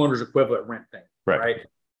the homeowner's equivalent rent thing, right?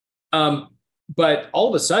 But all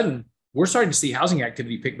of a sudden, we're starting to see housing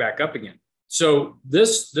activity pick back up again. So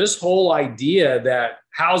this whole idea that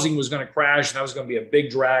housing was going to crash and that was going to be a big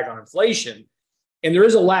drag on inflation, and there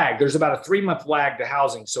is a lag. There's about a 3-month lag to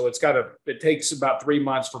housing, so it takes about 3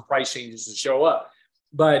 months for price changes to show up.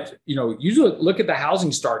 But you look at the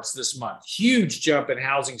housing starts this month, huge jump in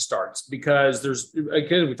housing starts because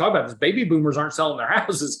we talk about this, baby boomers aren't selling their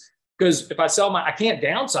houses because if I sell I can't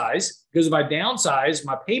downsize because if I downsize,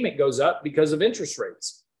 my payment goes up because of interest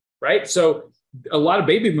rates, right? So a lot of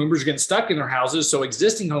baby boomers are getting stuck in their houses. So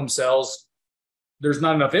existing home sales, there's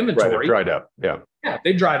not enough inventory. Right, dried up. Yeah. Yeah,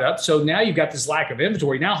 they've dried up. So now you've got this lack of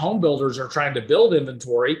inventory. Now home builders are trying to build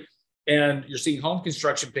inventory and you're seeing home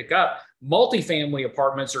construction pick up. Multifamily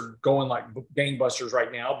apartments are going like gangbusters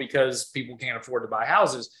right now because people can't afford to buy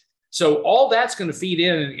houses. So all that's going to feed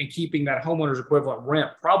in and keeping that homeowner's equivalent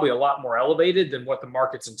rent probably a lot more elevated than what the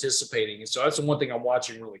market's anticipating. And so that's the one thing I'm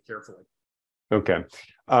watching really carefully. Okay.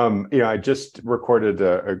 I just recorded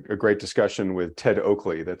a great discussion with Ted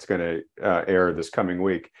Oakley that's going to air this coming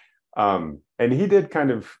week. And he did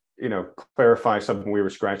kind of, clarify something we were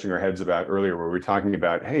scratching our heads about earlier, where we were talking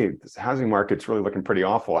about, hey, this housing market's really looking pretty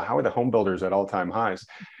awful. How are the home builders at all-time highs?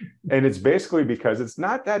 And it's basically because it's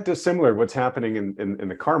not that dissimilar what's happening in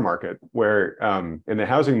the car market, where in the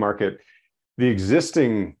housing market, the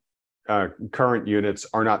existing current units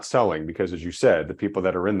are not selling because, as you said, the people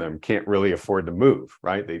that are in them can't really afford to move,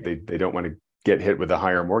 right? They don't want to get hit with the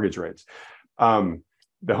higher mortgage rates.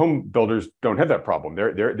 The home builders don't have that problem.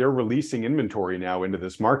 They're releasing inventory now into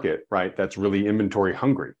this market, right? That's really inventory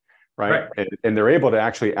hungry, right? And they're able to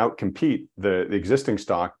actually outcompete the existing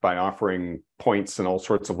stock by offering points and all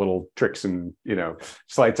sorts of little tricks and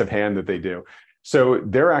sleights of hand that they do. So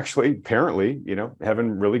they're actually apparently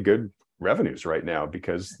having really good revenues right now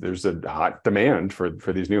because there's a hot demand for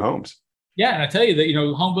these new homes. Yeah, and I tell you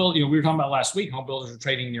that home build. We were talking about last week. Home builders are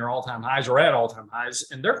trading near all-time highs or at all-time highs,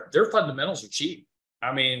 and their fundamentals are cheap.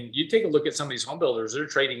 I mean, you take a look at some of these home builders; they're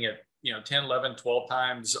trading at 10, 11, 12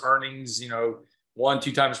 times earnings.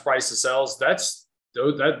 1-2 times price of sales.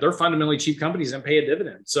 They're fundamentally cheap companies and pay a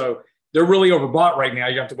dividend. So they're really overbought right now.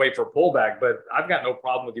 You have to wait for a pullback, but I've got no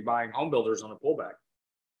problem with you buying home builders on a pullback.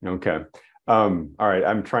 Okay. All right.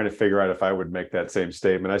 I'm trying to figure out if I would make that same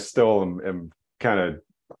statement. I still am kind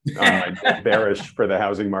of bearish for the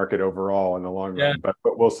housing market overall in the long run, but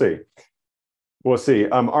we'll see. We'll see.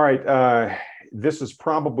 All right. This is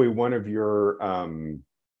probably one of your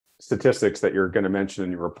statistics that you're going to mention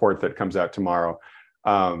in your report that comes out tomorrow.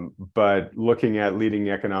 But looking at leading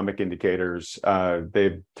economic indicators,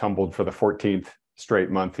 they've tumbled for the 14th straight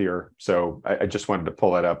month here. So I just wanted to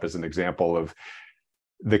pull that up as an example of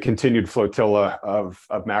the continued flotilla of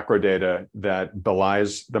macro data that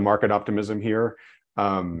belies the market optimism here.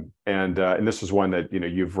 And this is one that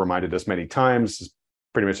you've reminded us many times,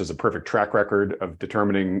 pretty much has a perfect track record of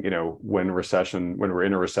determining when we're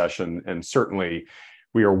in a recession, and certainly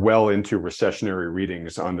we are well into recessionary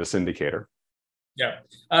readings on this indicator. Yeah,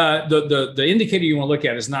 the indicator you want to look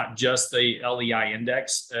at is not just the LEI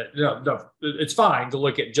index. No, it's fine to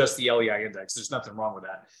look at just the LEI index. There's nothing wrong with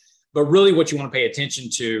that. But really what you want to pay attention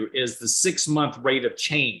to is the 6-month rate of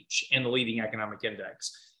change in the leading economic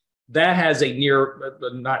index. That has it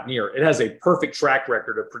has a perfect track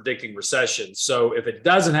record of predicting recession. So if it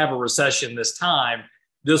doesn't have a recession this time,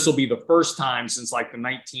 this will be the first time since like the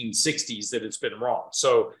 1960s that it's been wrong.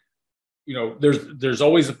 So, there's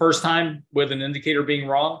always the first time with an indicator being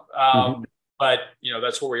wrong. But,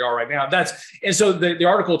 that's where we are right now. And so the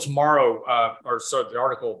article tomorrow, the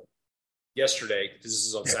article yesterday, because this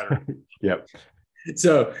is on Saturday. Yep.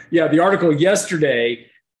 So the article yesterday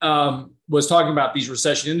was talking about these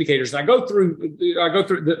recession indicators, and I go through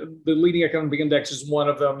the leading economic index is one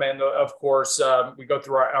of them, and of course we go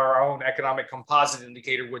through our own economic composite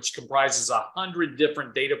indicator, which comprises 100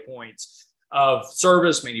 different data points of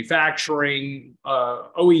service, manufacturing,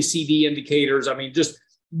 OECD indicators. I mean, just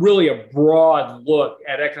really a broad look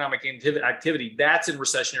at economic activity that's in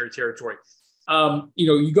recessionary territory.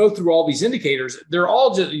 You go through all these indicators, they're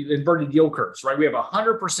all just inverted yield curves, right? We have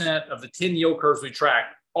 100% of the 10 yield curves we track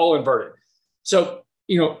all inverted. So,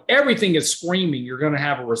 everything is screaming you're going to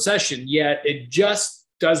have a recession, yet it just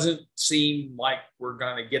doesn't seem like we're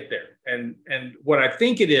going to get there. And what I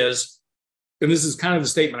think it is, and this is kind of the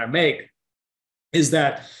statement I make, is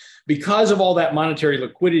that because of all that monetary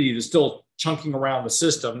liquidity that's still chunking around the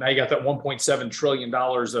system, now you got that $1.7 trillion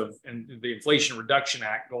of the Inflation Reduction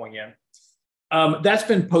Act going in. That's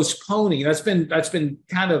been postponing. That's been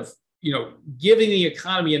kind of giving the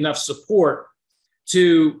economy enough support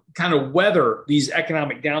to kind of weather these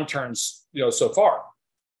economic downturns so far.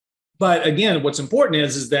 But again, what's important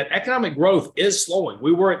is that economic growth is slowing.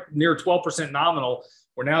 We were at near 12% nominal.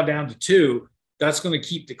 We're now down to 2. That's going to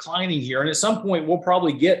keep declining here. And at some point, we'll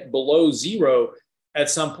probably get below 0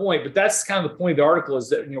 at some point. But that's kind of the point of the article is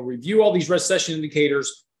that, review all these recession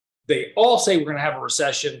indicators. They all say we're going to have a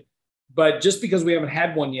recession. But just because we haven't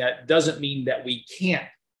had one yet doesn't mean that we can't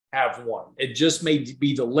have one. It just may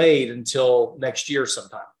be delayed until next year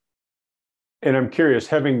sometime. And I'm curious,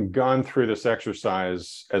 having gone through this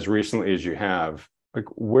exercise as recently as you have, like,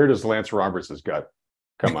 where does Lance Roberts' gut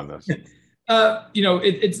come on this?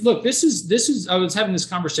 Look, this is, I was having this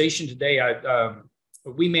conversation today.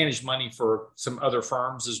 We manage money for some other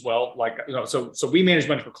firms as well. So we manage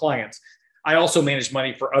money for clients. I also manage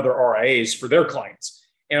money for other RIAs for their clients.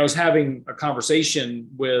 And I was having a conversation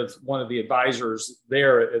with one of the advisors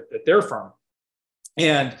there at their firm.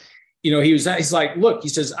 And, he's like, look, he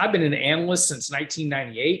says, I've been an analyst since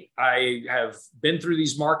 1998. I have been through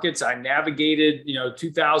these markets. I navigated,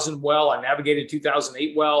 2000 well. I navigated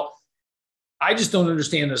 2008 well. I just don't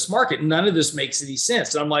understand this market. None of this makes any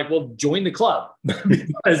sense. And I'm like, well, join the club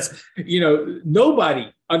because,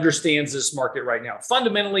 nobody understands this market right now.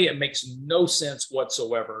 Fundamentally, it makes no sense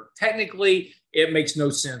whatsoever. Technically, it makes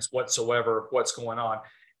no sense whatsoever what's going on.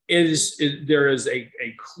 There is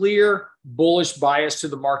a clear bullish bias to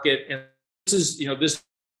the market. And this is,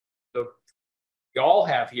 we all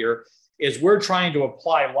have here is we're trying to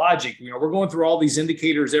apply logic. We're going through all these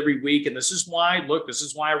indicators every week. And this is why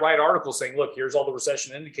I write articles saying, look, here's all the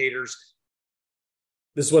recession indicators.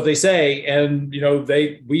 This is what they say. And,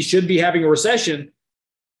 we should be having a recession,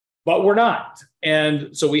 but we're not.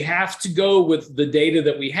 And so we have to go with the data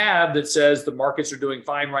that we have that says the markets are doing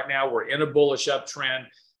fine right now. We're in a bullish uptrend.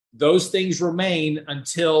 Those things remain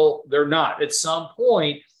until they're not. At some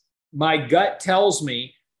point, my gut tells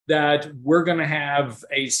me that we're going to have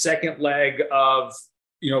a second leg of,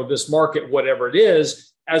 this market, whatever it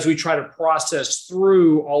is, as we try to process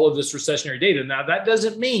through all of this recessionary data. Now, that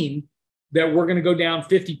doesn't mean that we're going to go down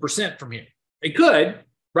 50% from here. It could,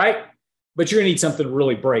 right? But you're going to need something to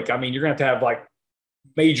really break. I mean, you're going to have like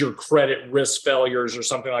major credit risk failures or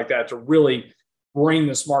something like that to really bring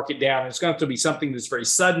this market down. It's going to have to be something that's very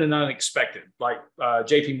sudden and unexpected, like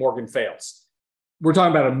JP Morgan fails. We're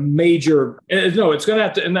talking about a major, no, it's going to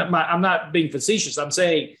have to, and I'm not being facetious. I'm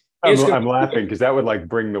saying, I'm laughing because that would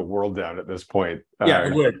bring the world down at this point. Yeah,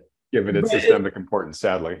 it would. Given its systemic importance,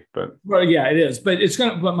 sadly. But yeah, it is. But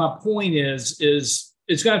but my point is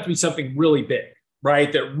it's going to have to be something really big,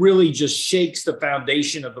 right? That really just shakes the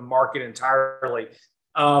foundation of the market entirely.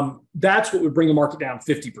 That's what would bring the market down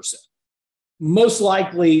 50%. Most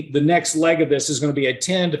likely, the next leg of this is going to be a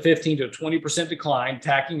 10 to 15 to 20% decline,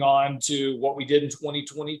 tacking on to what we did in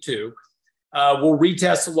 2022. We'll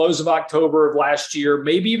retest the lows of October of last year,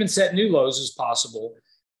 maybe even set new lows as possible.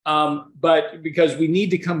 But because we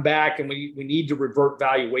need to come back and we need to revert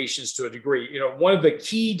valuations to a degree. One of the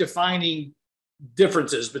key defining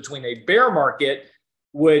differences between a bear market,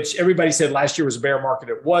 which everybody said last year was a bear market,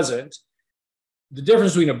 it wasn't. The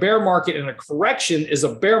difference between a bear market and a correction is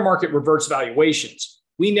a bear market reverts valuations.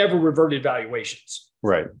 We never reverted valuations.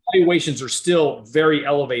 Right. Valuations are still very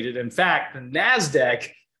elevated. In fact, the NASDAQ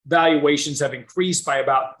valuations have increased by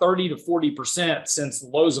about 30 to 40% since the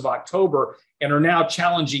lows of October and are now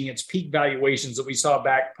challenging its peak valuations that we saw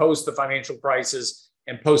back post the financial crisis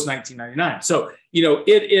and post 1999. So,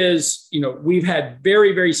 it is, we've had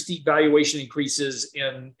very, very steep valuation increases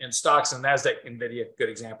in stocks and NASDAQ, NVIDIA, good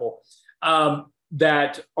example,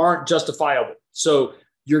 that aren't justifiable. So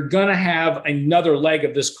you're going to have another leg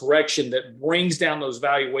of this correction that brings down those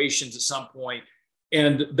valuations at some point.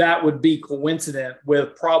 And that would be coincident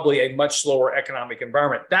with probably a much slower economic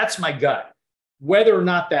environment. That's my gut. Whether or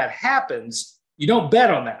not that happens, you don't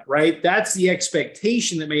bet on that, right? That's the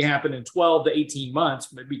expectation that may happen in 12 to 18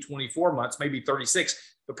 months, maybe 24 months, maybe 36.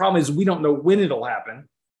 The problem is we don't know when it'll happen.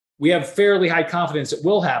 We have fairly high confidence it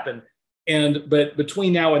will happen. But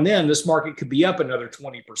between now and then, this market could be up another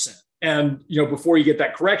 20%. And, before you get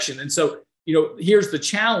that correction. And so, here's the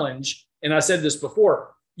challenge. And I said this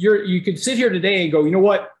before, you could sit here today and go, you know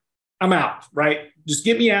what? I'm out, right? Just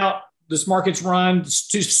get me out. This market's run. It's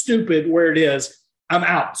too stupid where it is. I'm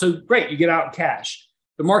out. So great. You get out in cash.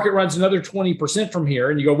 The market runs another 20% from here.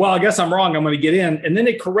 And you go, well, I guess I'm wrong. I'm going to get in. And then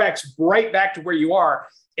it corrects right back to where you are.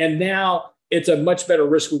 And now it's a much better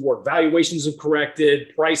risk reward. Valuations have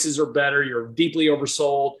corrected. Prices are better. You're deeply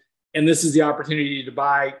oversold. And this is the opportunity to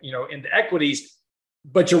buy, into equities.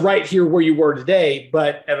 But you're right here where you were today,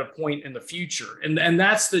 but at a point in the future. And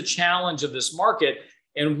that's the challenge of this market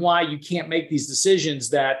and why you can't make these decisions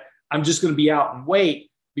that I'm just going to be out and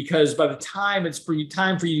wait, because by the time it's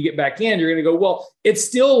time for you to get back in, you're going to go, well, it's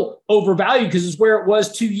still overvalued because it's where it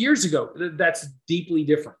was 2 years ago. That's deeply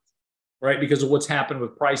different. right? Because of what's happened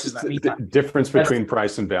with prices. The difference between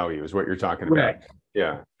price and value is what you're talking about.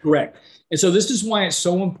 Yeah. Correct. And so this is why it's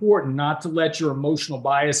so important not to let your emotional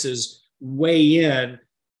biases weigh in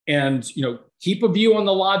and, keep a view on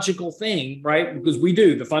the logical thing, right? Because we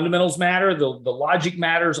do. The fundamentals matter, the logic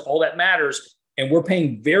matters, all that matters. And we're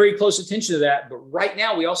paying very close attention to that. But right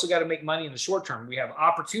now, we also got to make money in the short term. We have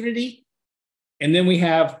opportunity, and then we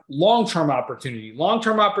have long-term opportunity.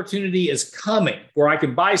 Long-term opportunity is coming where I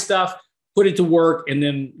can buy stuff, put it to work, and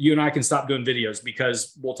then you and I can stop doing videos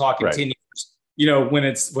because we'll talk in 10 years, when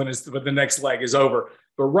the next leg is over.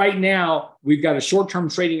 But right now, we've got a short-term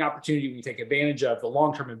trading opportunity we take advantage of. The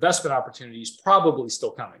long-term investment opportunity is probably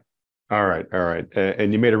still coming. All right.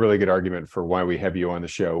 And you made a really good argument for why we have you on the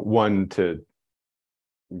show. One, to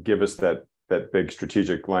give us that big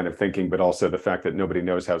strategic line of thinking, but also the fact that nobody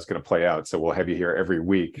knows how it's going to play out. So we'll have you here every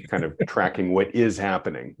week, kind of tracking what is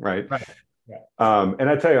happening, right? Right. Yeah. And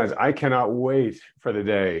I tell you, I cannot wait for the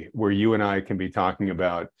day where you and I can be talking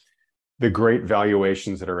about the great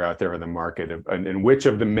valuations that are out there in the market, and which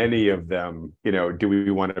of the many of them, do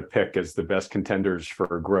we want to pick as the best contenders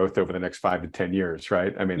for growth over the next 5 to 10 years,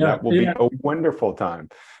 right? I mean, that will be a wonderful time.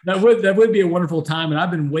 That would be a wonderful time. And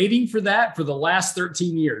I've been waiting for that for the last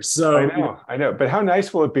 13 years. So I know. But how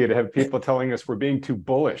nice will it be to have people telling us we're being too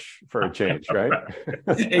bullish for a change, right?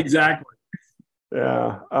 Exactly.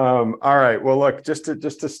 Yeah. All right. Well, look, just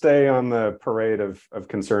to stay on the parade of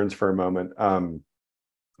concerns for a moment.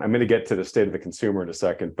 I'm going to get to the state of the consumer in a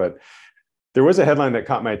second, but there was a headline that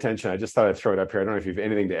caught my attention. I just thought I'd throw it up here. I don't know if you have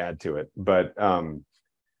anything to add to it, but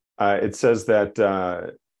it says that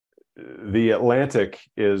the Atlantic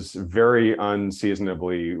is very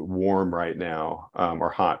unseasonably warm right now, or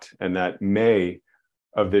hot, and that May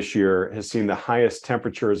of this year has seen the highest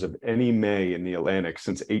temperatures of any May in the Atlantic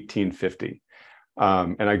since 1850.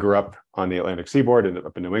 And I grew up on the Atlantic seaboard and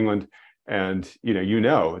up in New England, and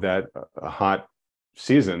that a hot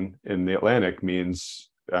season in the Atlantic means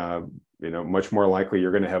much more likely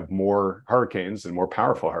you're going to have more hurricanes and more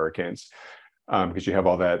powerful hurricanes, because you have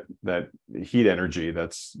all that heat energy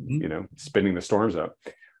that's spinning the storms up.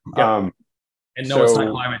 And it's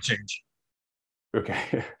not climate change.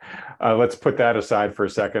 Okay, let's put that aside for a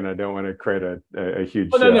second. I don't want to create a huge.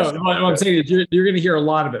 What I'm saying is you're going to hear a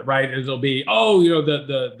lot of it, right? It'll be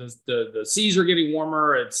the seas are getting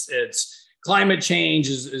warmer. It's climate change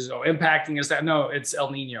is impacting us. That no, it's El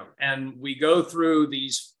Nino, and we go through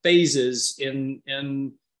these phases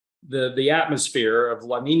in the atmosphere of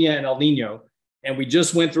La Nina and El Nino, and we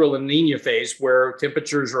just went through a La Nina phase where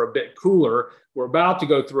temperatures are a bit cooler. We're about to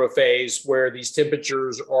go through a phase where these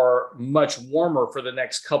temperatures are much warmer for the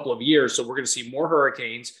next couple of years. So we're going to see more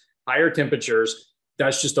hurricanes, higher temperatures.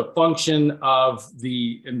 That's just a function of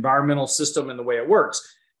the environmental system and the way it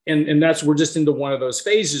works. And we're just into one of those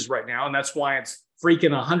phases right now. And that's why it's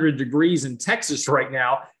freaking 100 degrees in Texas right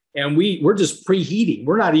now. And we're just preheating.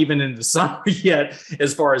 We're not even in the summer yet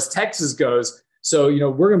as far as Texas goes. So,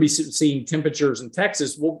 we're going to be seeing temperatures in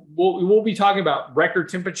Texas. We'll be talking about record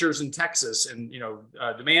temperatures in Texas, and,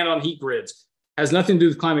 demand on heat grids has nothing to do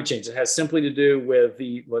with climate change. It has simply to do with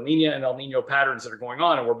the La Nina and El Nino patterns that are going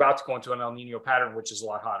on. And we're about to go into an El Nino pattern, which is a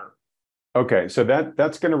lot hotter. Okay, so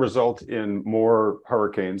that's going to result in more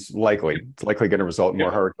hurricanes. It's likely going to result in more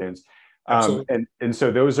hurricanes. And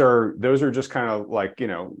so those are just kind of like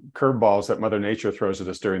curveballs that Mother Nature throws at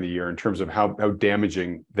us during the year in terms of how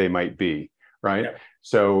damaging they might be, right? Yeah.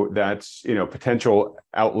 So that's potential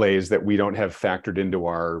outlays that we don't have factored into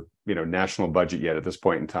our national budget yet at this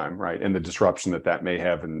point in time, right? And the disruption that may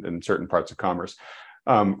have in certain parts of commerce.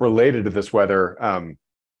 Related to this weather,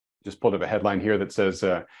 just pulled up a headline here that says.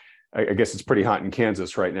 I guess it's pretty hot in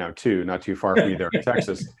Kansas right now too, not too far from you there in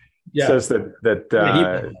Texas. Yeah. Says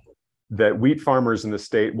that wheat farmers in the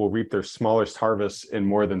state will reap their smallest harvests in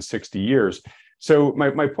more than 60 years. So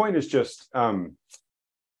my point is just,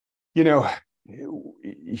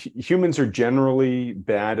 humans are generally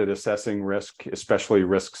bad at assessing risk, especially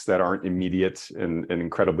risks that aren't immediate and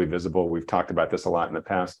incredibly visible. We've talked about this a lot in the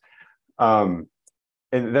past. And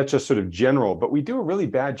that's just sort of general, but we do a really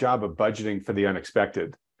bad job of budgeting for the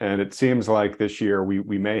unexpected. And it seems like this year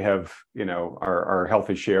we may have, our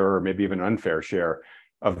healthy share or maybe even unfair share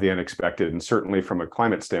of the unexpected. And certainly from a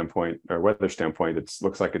climate standpoint or weather standpoint, it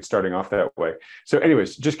looks like it's starting off that way. So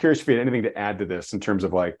anyways, just curious if you had anything to add to this in terms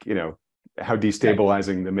of how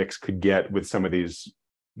destabilizing the mix could get with some of these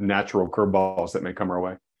natural curveballs that may come our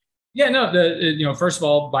way. Yeah, no, first of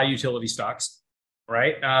all, buy utility stocks,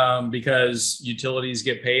 right? Because utilities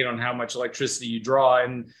get paid on how much electricity you draw.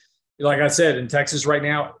 And like I said, in Texas right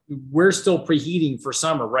now, we're still preheating for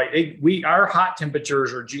summer, right? Our hot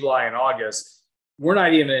temperatures are July and August. we're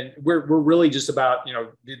not even, we're really just about,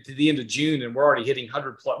 to the end of June, and we're already hitting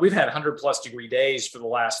 100 plus. We've had 100 plus degree days for the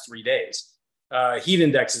last 3 days. Heat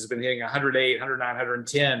indexes have been hitting 108, 109,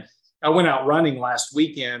 110. I went out running last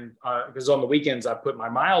weekend because on the weekends I put my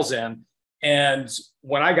miles in. And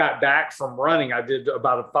when I got back from running, I did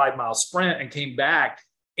about a 5-mile sprint and came back.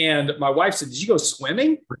 And my wife said, "Did you go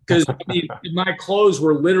swimming?" Because my clothes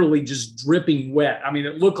were literally just dripping wet. I mean,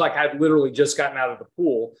 it looked like I'd literally just gotten out of the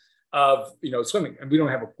pool of, swimming. And we don't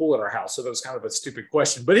have a pool at our house. So that was kind of a stupid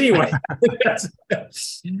question. But anyway, but,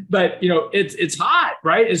 it's hot,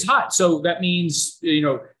 right? It's hot. So that means,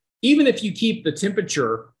 even if you keep the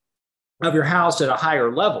temperature of your house at a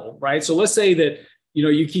higher level, right? So let's say that,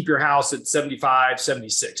 you keep your house at 75,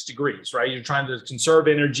 76 degrees, right? You're trying to conserve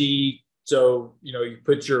energy. So, you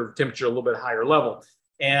put your temperature a little bit higher level.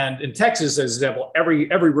 And in Texas, as an example, every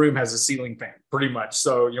room has a ceiling fan pretty much.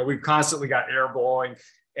 So, we've constantly got air blowing,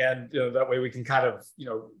 and that way we can kind of,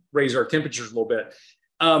 raise our temperatures a little bit.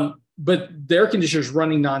 But the air conditioner is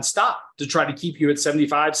running nonstop to try to keep you at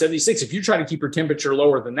 75, 76. If you try to keep your temperature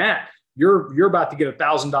lower than that, you're about to get a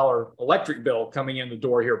 $1,000 electric bill coming in the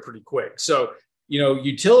door here pretty quick. So,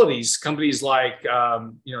 utilities, companies like,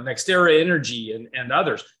 NextEra Energy and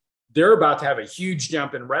others, they're about to have a huge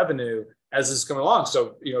jump in revenue as this is coming along.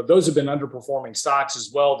 So, those have been underperforming stocks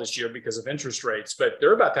as well this year because of interest rates, but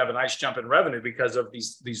they're about to have a nice jump in revenue because of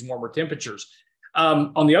these warmer temperatures.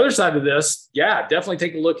 On the other side of this, definitely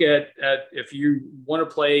take a look at if you want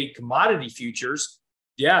to play commodity futures.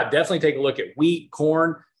 Definitely take a look at wheat,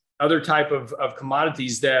 corn, other type of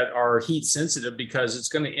commodities that are heat sensitive, because it's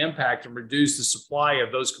going to impact and reduce the supply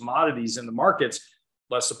of those commodities in the markets.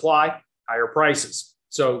 Less supply, higher prices.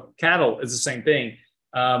 So cattle is the same thing.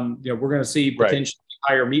 We're going to see potentially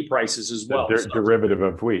higher meat prices as well. Derivative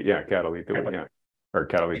of wheat. Yeah. Cattle eat the wheat. Yeah. Or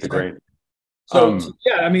cattle eat the grain. So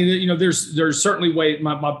I mean, there's certainly way.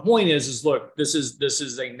 My point is look, this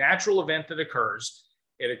is a natural event that occurs.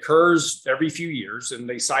 It occurs every few years, and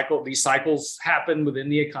these cycles happen within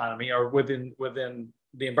the economy or within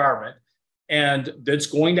the environment. And that's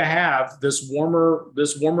going to have this warmer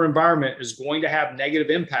environment is going to have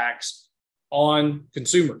negative impacts on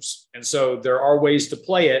consumers. And so there are ways to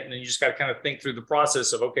play it. And then you just got to kind of think through the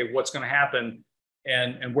process of, okay, what's going to happen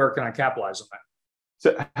and where can I capitalize on that?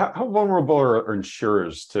 So how vulnerable are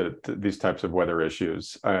insurers to these types of weather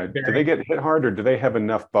issues? Do they get hit hard, or do they have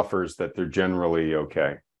enough buffers that they're generally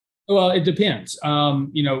okay? Well, it depends.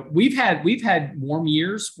 We've had warm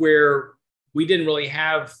years where we didn't really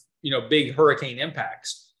have, big hurricane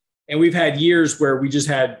impacts. And we've had years where we just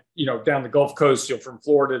had, down the Gulf Coast, from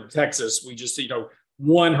Florida to Texas, we just,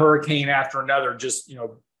 one hurricane after another, just,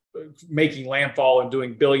 making landfall and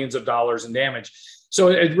doing billions of dollars in damage. So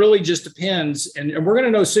it really just depends. And we're going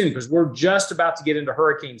to know soon, because we're just about to get into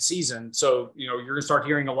hurricane season. So, you're going to start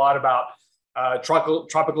hearing a lot about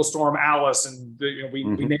tropical storm Alice, and we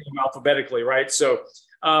name them alphabetically, right? So,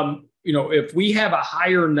 if we have a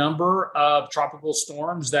higher number of tropical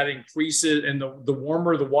storms, that increases, and the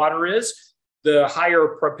warmer the water is, the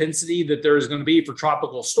higher propensity that there is going to be for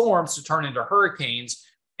tropical storms to turn into hurricanes.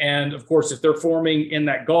 And of course, if they're forming in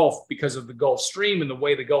that Gulf because of the Gulf Stream and the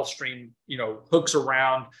way the Gulf Stream, hooks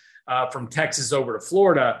around from Texas over to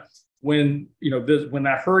Florida, when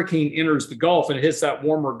that hurricane enters the Gulf and it hits that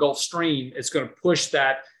warmer Gulf Stream, it's going to push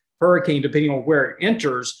that hurricane, depending on where it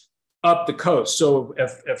enters, up the coast. So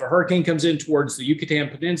if a hurricane comes in towards the Yucatan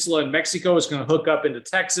Peninsula in Mexico, it's going to hook up into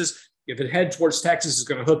Texas. If it heads towards Texas, it's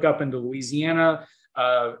going to hook up into Louisiana,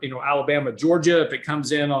 Alabama, Georgia. If it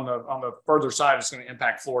comes in on the further side, it's going to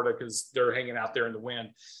impact Florida because they're hanging out there in the wind.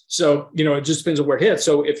 So, it just depends on where it hits.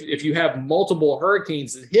 So if you have multiple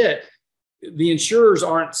hurricanes that hit, the insurers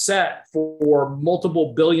aren't set for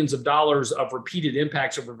multiple billions of dollars of repeated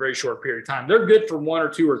impacts over a very short period of time. They're good for 1 or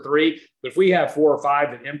 2 or 3, but if we have 4 or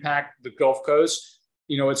 5 that impact the Gulf Coast,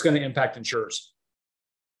 it's going to impact insurers.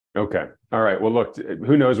 Okay. All right. Well, look,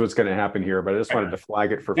 who knows what's going to happen here, but I just wanted to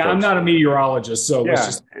flag it for folks. I'm not a meteorologist, so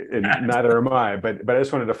and neither am I, but I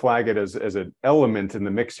just wanted to flag it as an element in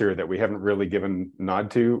the mix here that we haven't really given nod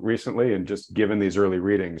to recently. And just given these early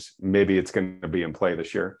readings, maybe it's going to be in play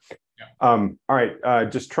this year. Yeah. All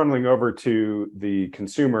right. Just trundling over to the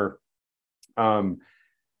consumer.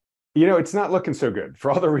 It's not looking so good for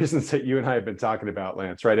all the reasons that you and I have been talking about,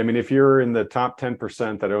 Lance, right? I mean, if you're in the top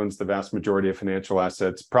 10% that owns the vast majority of financial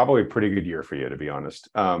assets, probably a pretty good year for you, to be honest.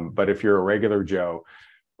 But if you're a regular Joe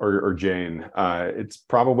or Jane, it's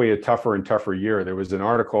probably a tougher and tougher year. There was an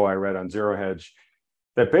article I read on Zero Hedge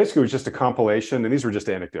that basically was just a compilation, and these were just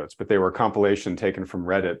anecdotes, but they were a compilation taken from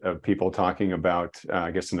Reddit of people talking about,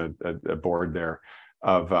 I guess in a board there,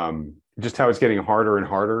 of just how it's getting harder and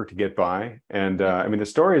harder to get by. And I mean, the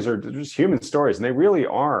stories are just human stories, and they really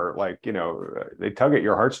are like, they tug at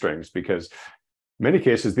your heartstrings, because in many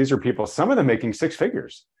cases, these are people, some of them making six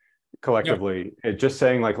figures collectively, just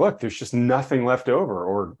saying like, look, there's just nothing left over,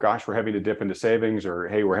 or gosh, we're having to dip into savings, or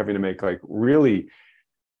hey, we're having to make like really,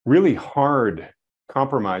 really hard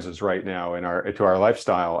compromises right now to our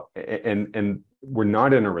lifestyle, and we're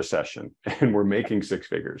not in a recession, and we're making six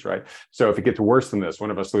figures, right? So if it gets worse than this, one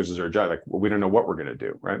of us loses our job, like, well, we don't know what we're going to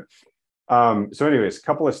do, right? So anyways, a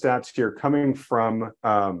couple of stats here coming from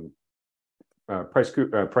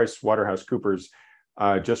Price Waterhouse Coopers.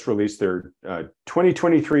 Just released their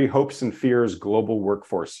 2023 Hopes and Fears Global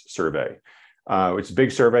Workforce Survey. It's a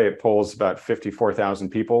big survey. It polls about 54,000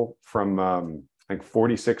 people from I think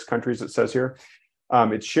 46 countries, it says here.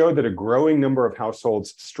 It showed that a growing number of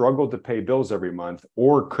households struggled to pay bills every month,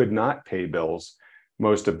 or could not pay bills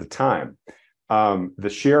most of the time. The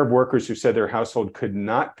share of workers who said their household could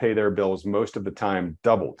not pay their bills most of the time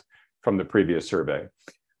doubled from the previous survey.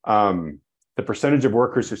 The percentage of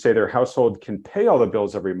workers who say their household can pay all the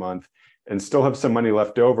bills every month and still have some money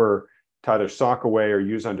left over to either sock away or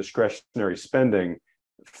use on discretionary spending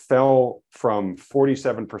fell from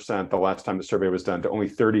 47% the last time the survey was done to only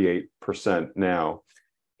 38% now.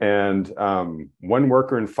 And one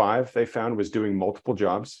worker in five, they found, was doing multiple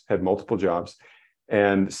jobs, had multiple jobs.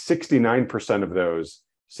 And 69% of those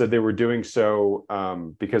said they were doing so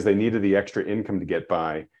because they needed the extra income to get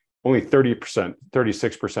by. Only 30%,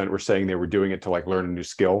 36% were saying they were doing it to like learn a new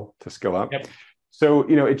skill, to skill up. Yep. So,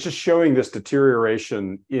 it's just showing this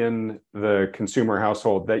deterioration in the consumer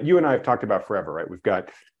household that you and I have talked about forever, right? We've got,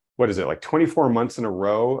 what is it, like 24 months in a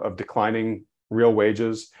row of declining real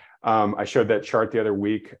wages. I showed that chart the other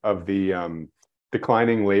week of the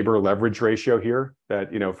declining labor leverage ratio here,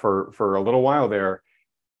 that, for a little while there,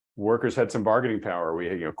 workers had some bargaining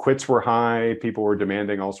power. Quits were high. People were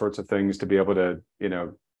demanding all sorts of things to be able to,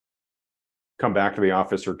 come back to the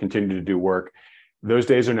office or continue to do work. Those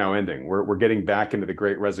days are now ending. We're getting back into the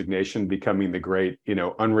great resignation, becoming the great,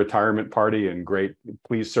 unretirement party, and great,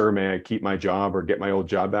 please, sir, may I keep my job or get my old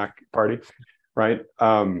job back party, right?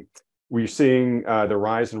 We're seeing the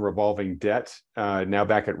rise in revolving debt now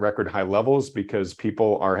back at record high levels, because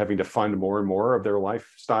people are having to fund more and more of their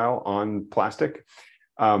lifestyle on plastic.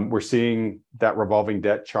 We're seeing that revolving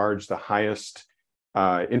debt charge the highest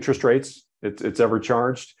interest rates it's ever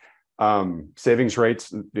charged. Savings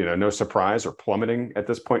rates, no surprise, are plummeting at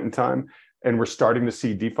this point in time. And we're starting to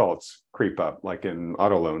see defaults creep up, like in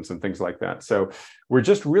auto loans and things like that. So we're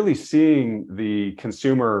just really seeing the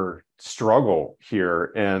consumer struggle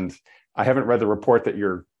here. And I haven't read the report that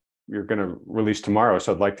you're going to release tomorrow,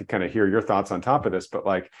 so I'd like to kind of hear your thoughts on top of this. But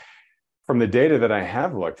like, from the data that I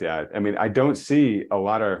have looked at, I mean, I don't see a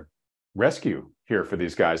lot of rescue here for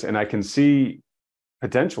these guys. And I can see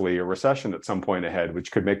potentially a recession at some point ahead,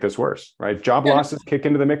 which could make this worse, right? Job losses kick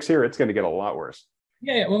into the mix here. It's going to get a lot worse.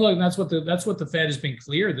 Yeah. Well, look, that's what the Fed has been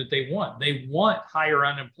clear that they want. They want higher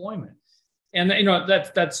unemployment. And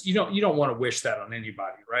that's you don't want to wish that on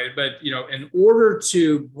anybody, right? But in order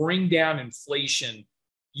to bring down inflation,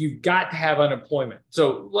 you've got to have unemployment.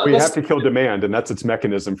 So we have to kill demand, and that's its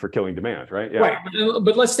mechanism for killing demand, right? Yeah. Right.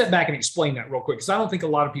 But let's step back and explain that real quick, because I don't think a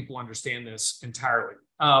lot of people understand this entirely.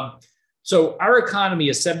 So our economy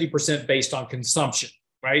is 70% based on consumption,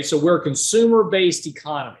 right? So we're a consumer-based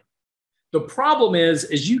economy. The problem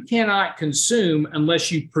is you cannot consume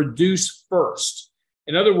unless you produce first.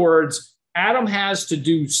 In other words, Adam has to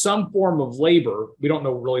do some form of labor. We don't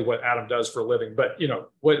know really what Adam does for a living, but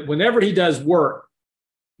whenever he does work,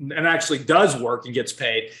 and actually does work and gets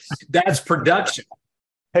paid, that's production.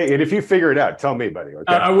 Hey, and if you figure it out, tell me, buddy.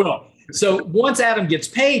 Okay? I will. So once Adam gets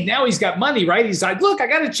paid, now he's got money, right? He's like, look, I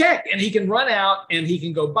got a check, and he can run out and he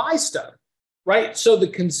can go buy stuff, right? So the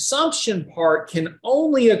consumption part can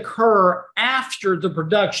only occur after the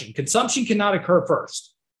production. Consumption cannot occur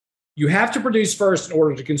first. You have to produce first in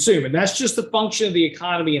order to consume. And that's just the function of the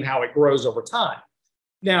economy and how it grows over time.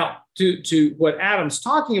 Now, to what Adam's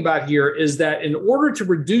talking about here is that in order to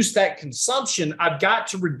reduce that consumption, I've got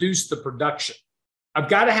to reduce the production. I've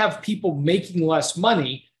got to have people making less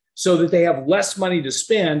money so that they have less money to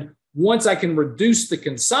spend. Once I can reduce the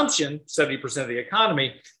consumption, 70% of the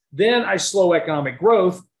economy, then I slow economic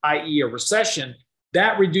growth, i.e. a recession.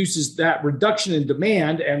 That reduces that reduction in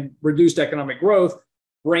demand, and reduced economic growth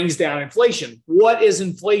brings down inflation. What is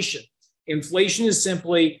inflation? Inflation is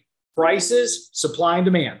simply prices, supply and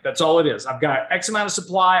demand. That's all it is. I've got X amount of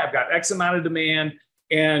supply, I've got X amount of demand,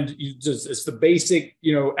 and it's the basic,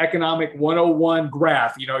 economic 101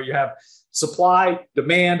 graph. You have supply,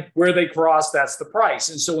 demand, where they cross, that's the price.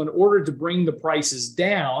 And so in order to bring the prices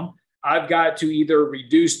down, I've got to either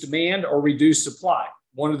reduce demand or reduce supply,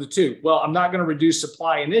 one of the two. Well, I'm not going to reduce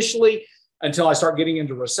supply initially until I start getting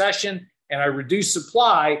into recession, and I reduce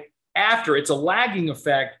supply after. It's a lagging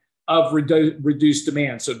effect of reduced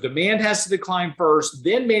demand. So demand has to decline first,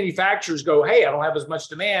 then manufacturers go, hey, I don't have as much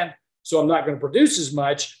demand, so I'm not going to produce as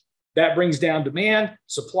much. That brings down demand,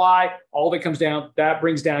 supply, all that comes down, that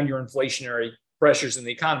brings down your inflationary pressures in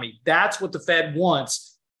the economy. That's what the Fed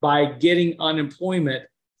wants by getting unemployment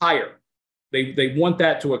higher. They want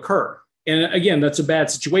that to occur. And again, that's a bad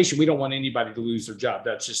situation. We don't want anybody to lose their job.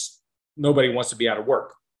 That's just, nobody wants to be out of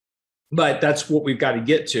work. But that's what we've got to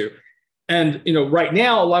get to. And, right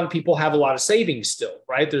now, a lot of people have a lot of savings still,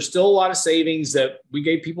 right? There's still a lot of savings that we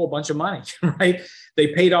gave people a bunch of money, right?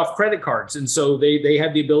 They paid off credit cards. And so they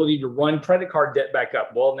had the ability to run credit card debt back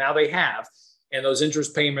up. Well, now they have, and those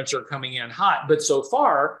interest payments are coming in hot. But so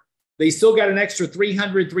far, they still got an extra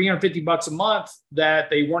 $350 a month that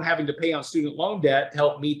they weren't having to pay on student loan debt to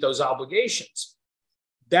help meet those obligations.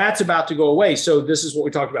 That's about to go away. So this is what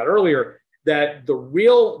we talked about earlier, that the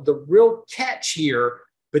real catch here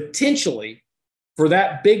potentially for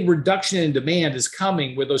that big reduction in demand is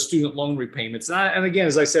coming with those student loan repayments. And again,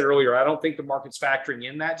 as I said earlier, I don't think the market's factoring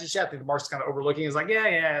in that just yet. I think the market's kind of overlooking. It's like,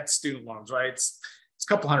 yeah, it's student loans, right? It's a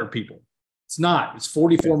couple hundred people. It's not. It's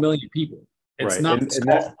 44 million people. It's right. not. And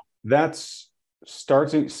that's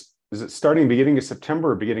starting. Is it starting beginning of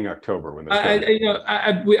September or beginning of October when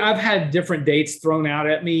I've had different dates thrown out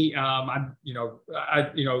at me.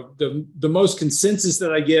 The most consensus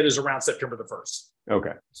that I get is around September the 1st.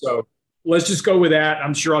 Okay. So let's just go with that.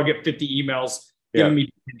 I'm sure I'll get 50 emails giving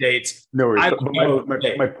me dates. No worries.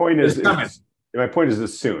 My point is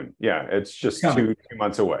this soon. Yeah. It's just two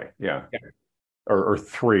months away. Yeah. Or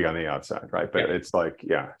 3 on the outside, right? But it's like,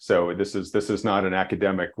 so this is not an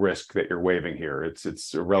academic risk that you're waiving here.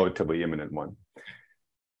 It's a relatively imminent one.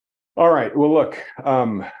 All right. Well, look.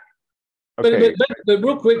 Okay. But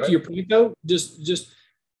real quick to your point, though, just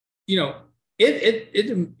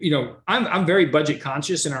I'm very budget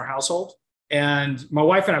conscious in our household, and my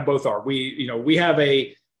wife and I both are. We have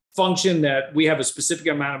a function that we have a specific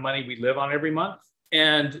amount of money we live on every month,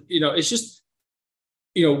 and it's just.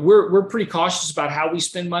 We're pretty cautious about how we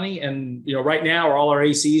spend money. And, right now all our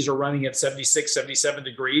ACs are running at 76, 77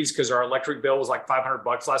 degrees because our electric bill was like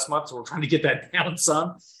 $500 last month. So we're trying to get that down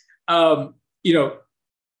some, but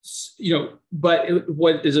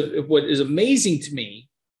what is amazing to me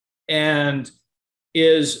and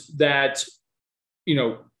is that,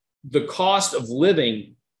 the cost of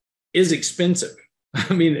living is expensive.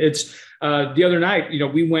 I mean, it's the other night,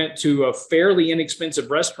 we went to a fairly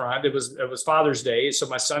inexpensive restaurant. It was Father's Day. So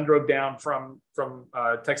my son drove down from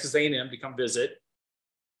Texas A&M to come visit.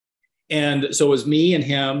 And so it was me and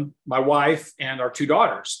him, my wife, and our 2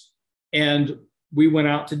 daughters. And we went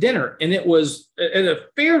out to dinner, and it was at a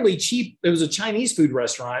fairly cheap, it was a Chinese food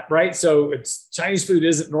restaurant, right? So Chinese food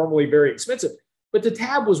isn't normally very expensive, but the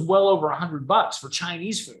tab was well over $100 for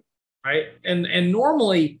Chinese food, right? And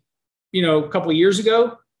normally, a couple of years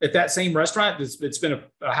ago at that same restaurant, it's been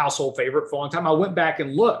a household favorite for a long time. I went back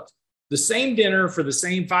and looked. The same dinner for the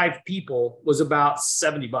same 5 people was about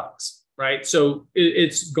 $70, right? So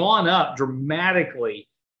it's gone up dramatically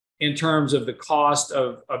in terms of the cost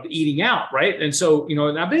of eating out, right? And so,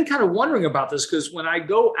 and I've been kind of wondering about this because when I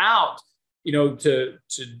go out, to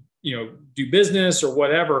do business or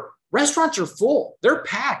whatever, restaurants are full. They're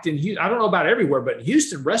packed in Houston. I don't know about everywhere, but in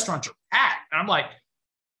Houston, restaurants are packed. And I'm like,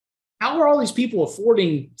 how are all these people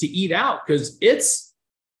affording to eat out? Because it's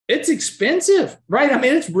expensive, right? I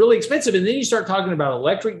mean, it's really expensive. And then you start talking about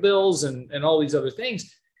electric bills and all these other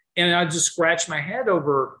things. And I just scratch my head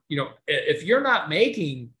over, if you're not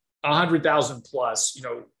making 100,000 plus,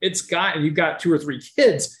 and you've got 2 or 3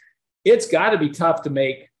 kids, it's got to be tough to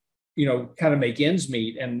make, kind of make ends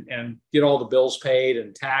meet and get all the bills paid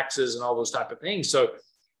and taxes and all those type of things. So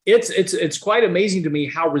it's quite amazing to me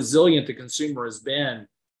how resilient the consumer has been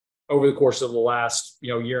over the course of the last,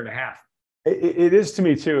 year and a half. It is to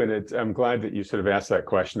me too. And I'm glad that you sort of asked that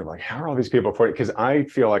question of like, how are all these people affording? Because I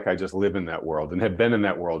feel like I just live in that world and have been in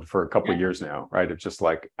that world for a couple of years now, right? It's just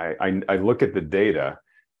like, I look at the data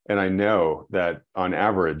and I know that on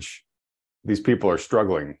average, these people are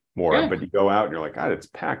struggling more, but you go out and you're like, God, it's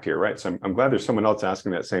packed here, right? So I'm glad there's someone else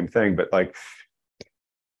asking that same thing, but like,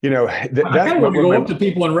 I kind of want to go up to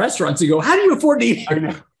people in restaurants and go, how do you afford to eat?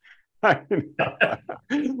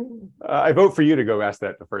 I vote for you to go ask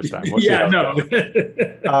that the first time.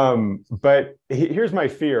 But here's my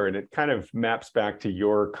fear, and it kind of maps back to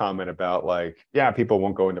your comment about like, people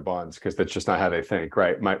won't go into bonds because that's just not how they think,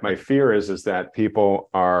 right? My fear is that people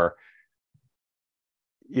are,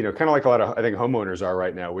 kind of like a lot of, I think, homeowners are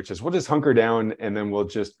right now, which is we'll just hunker down and then we'll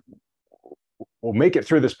make it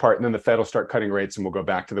through this part, and then the Fed will start cutting rates and we'll go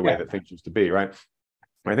back to the way that things used to be, right?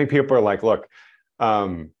 I think people are like, look,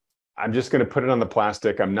 I'm just going to put it on the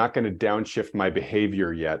plastic. I'm not going to downshift my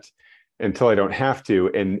behavior yet until I don't have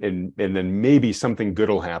to, and then maybe something good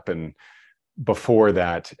will happen before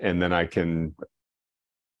that, and then I can.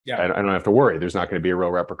 I don't have to worry. There's not going to be a real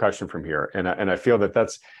repercussion from here, and I feel that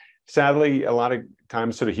that's sadly a lot of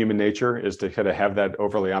times sort of human nature is to kind of have that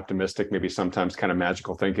overly optimistic, maybe sometimes kind of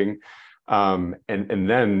magical thinking, and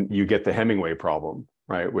then you get the Hemingway problem,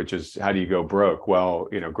 right? Which is, how do you go broke? Well,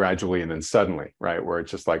 gradually and then suddenly, right? Where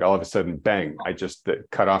it's just like all of a sudden, bang, I just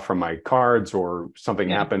cut off from my cards, or something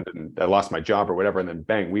happened and I lost my job or whatever, and then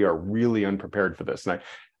bang, we are really unprepared for this. And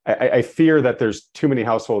I fear that there's too many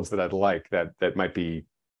households that I'd like that might be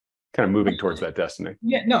kind of moving towards that destiny.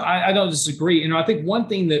 Yeah, no, I don't disagree. I think one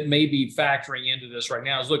thing that may be factoring into this right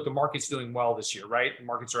now is, look, the market's doing well this year, right? The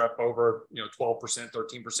markets are up over 12%,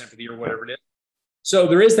 13% for the year, whatever it is. So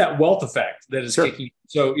there is that wealth effect that is kicking.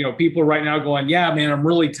 So, people are right now going, yeah, man, I'm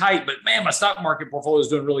really tight, but man, my stock market portfolio is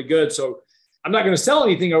doing really good. So I'm not going to sell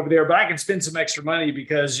anything over there, but I can spend some extra money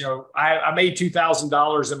because, I made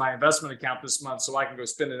 $2,000 in my investment account this month, so I can go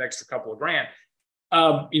spend an extra couple of grand.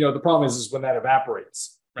 The problem is when that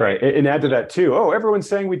evaporates. Right. And add to that too, everyone's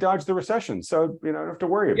saying we dodged the recession, so I don't have to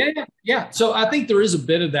worry about it. Yeah. So I think there is a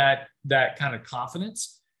bit of that kind of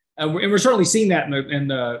confidence. And we're certainly seeing that in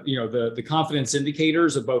the confidence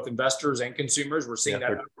indicators of both investors and consumers. We're seeing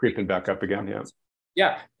that creeping back up again. Yeah.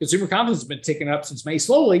 Yeah. Consumer confidence has been ticking up since May,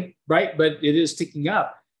 slowly, right? But it is ticking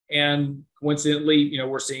up. And coincidentally,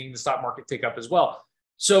 we're seeing the stock market tick up as well.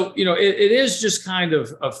 So, it is just kind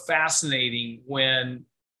of fascinating when,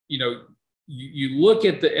 you look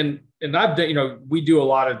at and I've done, we do a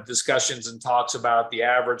lot of discussions and talks about the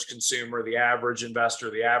average consumer, the average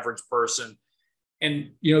investor, the average person.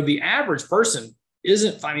 And, the average person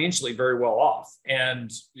isn't financially very well off.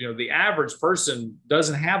 And, the average person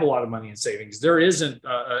doesn't have a lot of money in savings. There isn't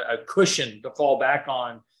a cushion to fall back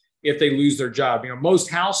on if they lose their job. Most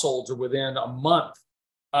households are within a month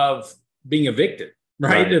of being evicted,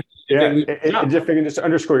 right? And if I can just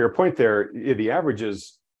underscore your point there, the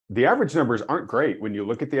average numbers aren't great when you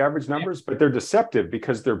look at the average numbers, but they're deceptive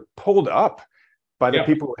because they're pulled up by the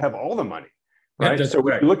people who have all the money, right? So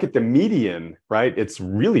when you look at the median, right, it's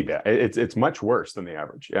really bad. It's much worse than the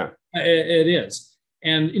average. Yeah, it is.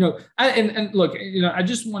 And, and look, I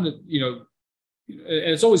just want to,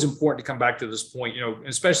 it's always important to come back to this point,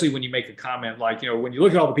 especially when you make a comment like, when you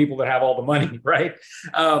look at all the people that have all the money, right?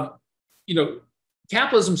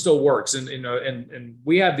 Capitalism still works, and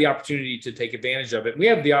we have the opportunity to take advantage of it. We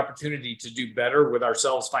have the opportunity to do better with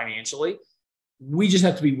ourselves financially. We just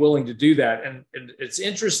have to be willing to do that. And it's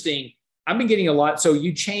interesting. I've been getting a lot. So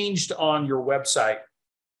you changed on your website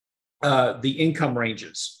the income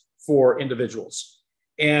ranges for individuals,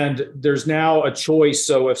 and there's now a choice.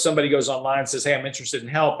 So if somebody goes online and says, "Hey, I'm interested in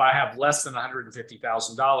help. I have less than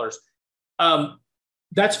 $150,000."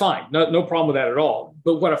 That's fine. No problem with that at all.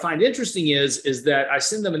 But what I find interesting is that I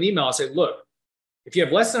send them an email. I say, look, if you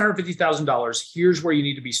have less than $150,000, here's where you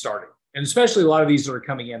need to be starting. And especially a lot of these that are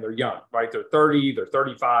coming in, they're young, right? They're 30, they're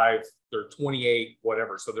 35, they're 28,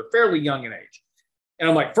 whatever. So they're fairly young in age. And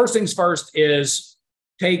I'm like, first things first is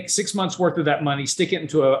take 6 months worth of that money, stick it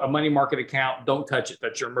into a money market account. Don't touch it.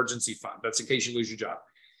 That's your emergency fund. That's in case you lose your job.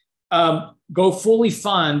 Go fully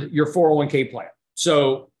fund your 401k plan.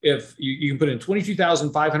 So if you can put in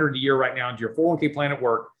 $22,500 a year right now into your 401k plan at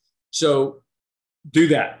work. So do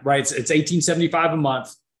that, right? It's $1,875 a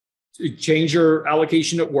month to change your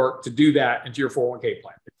allocation at work to do that into your 401k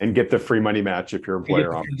plan. And get the free money match if your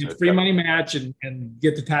employer offers it. Free money match and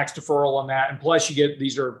get the tax deferral on that. And plus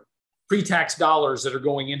these are pre-tax dollars that are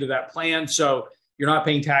going into that plan. So you're not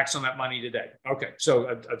paying tax on that money today. Okay.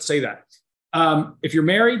 So I'd say that. If you're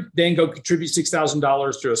married, then go contribute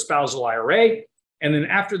 $6,000 to a spousal IRA. And then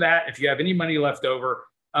after that, if you have any money left over,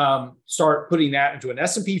 start putting that into an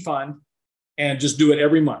S&P fund and just do it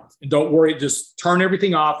every month. And don't worry, just turn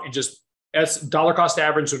everything off and just dollar cost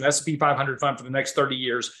average to an S&P 500 fund for the next 30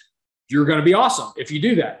 years. You're going to be awesome if you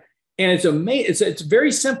do that. And it's amazing. It's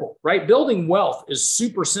very simple, right? Building wealth is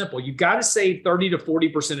super simple. You've got to save 30 to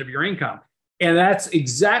 40% of your income. And that's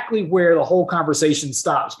exactly where the whole conversation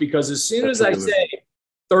stops, because as soon as I say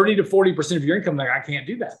 30 to 40% of your income, like, I can't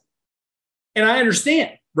do that. And I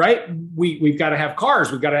understand, right? We've got to have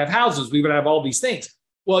cars. We've got to have houses. We've got to have all these things.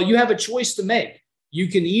 Well, you have a choice to make. You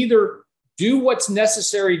can either do what's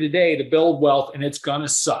necessary today to build wealth, and it's going to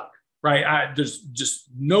suck, right? There's just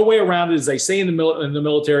no way around it. As they say in the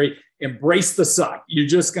military, embrace the suck. You're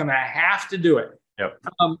just going to have to do it. Yep.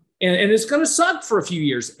 And it's going to suck for a few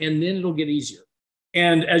years, and then it'll get easier.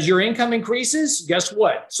 And as your income increases, guess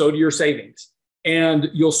what? So do your savings. And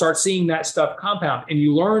you'll start seeing that stuff compound. And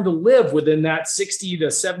you learn to live within that 60 to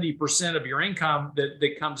 70% of your income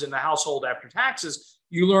that comes in the household after taxes.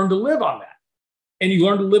 You learn to live on that. And you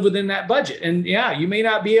learn to live within that budget. And yeah, you may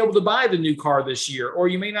not be able to buy the new car this year, or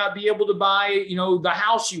you may not be able to buy, the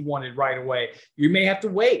house you wanted right away. You may have to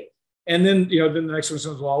wait. And then, then the next one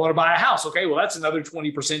says, well, I want to buy a house. Okay, well, that's another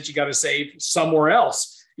 20% you got to save somewhere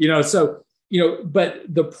else. But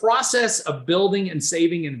the process of building and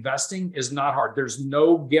saving, investing is not hard. There's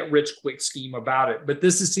no get rich quick scheme about it. But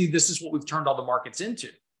this is what we've turned all the markets into.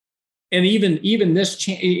 And even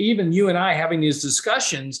you and I having these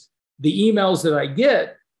discussions, the emails that I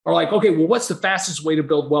get are like, okay, well, what's the fastest way to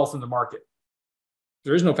build wealth in the market?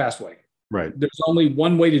 There is no fast way. Right. There's only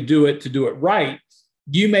one way to do it right.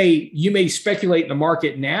 You may speculate in the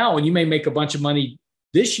market now, and you may make a bunch of money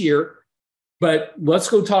this year, but let's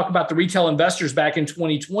go talk about the retail investors back in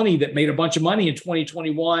 2020 that made a bunch of money in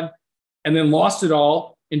 2021 and then lost it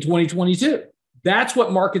all in 2022. That's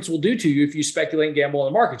what markets will do to you if you speculate and gamble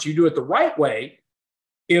in the markets. You do it the right way,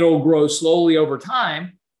 it'll grow slowly over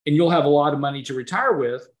time, and you'll have a lot of money to retire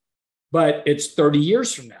with, but it's 30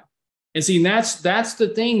 years from now. And see, that's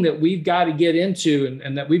the thing that we've got to get into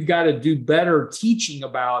and that we've got to do better teaching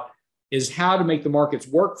about is how to make the markets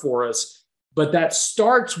work for us. But that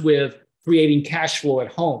starts with creating cash flow at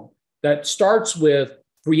home. That starts with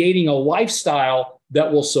creating a lifestyle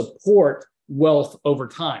that will support wealth over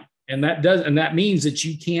time. And that means that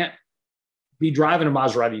you can't be driving a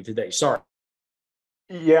Maserati today. Sorry.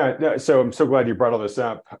 Yeah, no, so I'm so glad you brought all this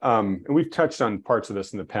up. And we've touched on parts of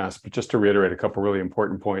this in the past, but just to reiterate a couple really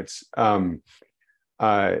important points. I've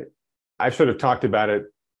sort of talked about it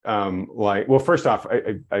first off,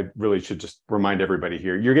 I really should just remind everybody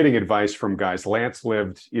here, you're getting advice from guys. Lance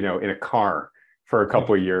lived, in a car for a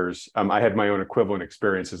couple of years. I had my own equivalent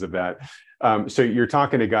experiences of that. So you're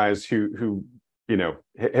talking to guys who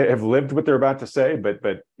have lived what they're about to say, but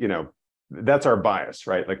that's our bias,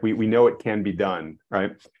 right? Like we know it can be done,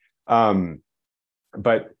 right?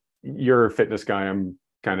 But you're a fitness guy. I'm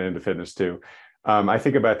kind of into fitness too. I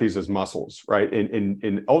think about these as muscles, right?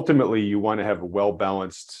 And ultimately you want to have a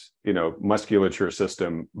well-balanced, musculature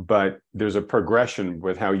system, but there's a progression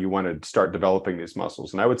with how you want to start developing these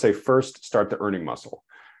muscles. And I would say first start the earning muscle,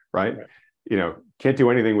 right? Can't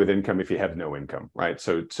do anything with income if you have no income, right?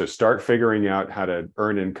 So start figuring out how to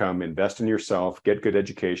earn income, invest in yourself, get good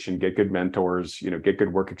education, get good mentors, get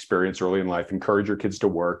good work experience early in life, encourage your kids to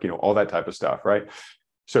work, all that type of stuff, right?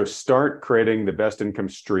 So start creating the best income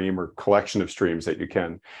stream or collection of streams that you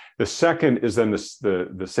can. The second is then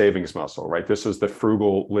the savings muscle, right? This is the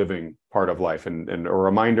frugal living part of life. And a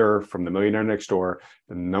reminder from the Millionaire Next Door,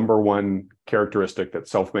 the number one characteristic that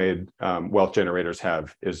self-made wealth generators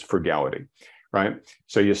have is frugality, right?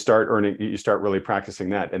 So you start really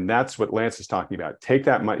practicing that. And that's what Lance is talking about. Take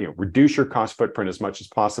that money, reduce your cost footprint as much as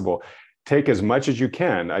possible. Take as much as you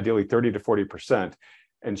can, ideally 30 to 40%,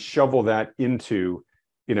 and shovel that into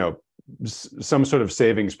some sort of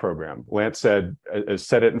savings program. Lance said,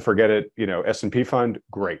 set it and forget it, S&P fund,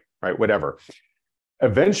 great, right? Whatever.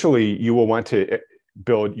 Eventually, you will want to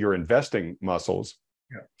build your investing muscles,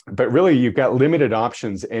 but really you've got limited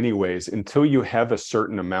options anyways until you have a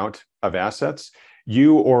certain amount of assets.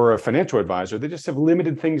 You or a financial advisor, they just have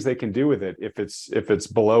limited things they can do with it if it's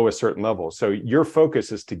below a certain level. So your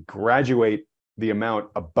focus is to graduate the amount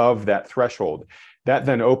above that threshold. That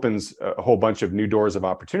then opens a whole bunch of new doors of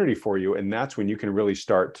opportunity for you. And that's when you can really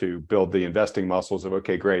start to build the investing muscles of,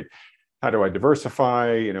 okay, great. How do I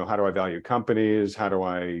diversify? How do I value companies? How do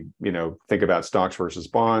I, think about stocks versus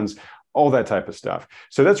bonds? All that type of stuff.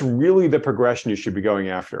 So that's really the progression you should be going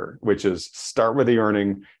after, which is start with the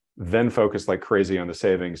earning, then focus like crazy on the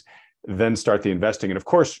savings, then start the investing. And of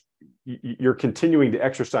course, you're continuing to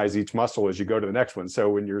exercise each muscle as you go to the next one. So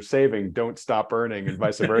when you're saving, don't stop earning, and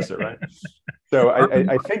vice versa, right? So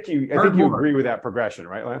I think you agree with that progression,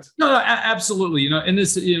 right, Lance? No, absolutely. And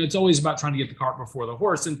this, it's always about trying to get the cart before the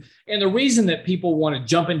horse. And the reason that people want to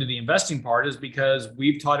jump into the investing part is because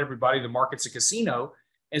we've taught everybody the market's a casino.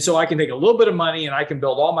 And so I can take a little bit of money and I can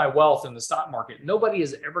build all my wealth in the stock market. Nobody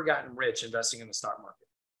has ever gotten rich investing in the stock market.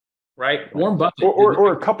 Right? Warren Buffett.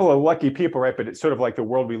 Or a couple of lucky people, right? But it's sort of like the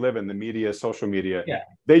world we live in, the media, social media. Yeah.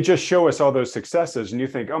 They just show us all those successes and you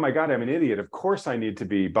think, oh my God, I'm an idiot. Of course I need to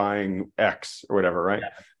be buying X or whatever, right?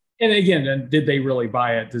 Yeah. And again, did they really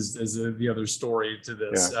buy it is the other story to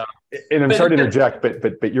this. Yeah. And I'm sorry to interject,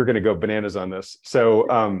 but you're going to go bananas on this. So,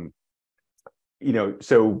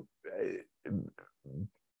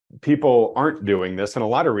 people aren't doing this. And a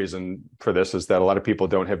lot of reason for this is that a lot of people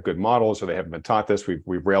don't have good models, or they haven't been taught this.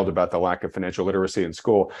 We've railed about the lack of financial literacy in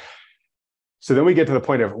school. So then we get to the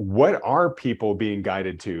point of, what are people being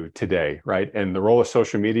guided to today, right? And the role of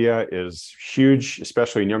social media is huge,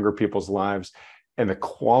 especially in younger people's lives, and the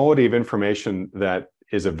quality of information that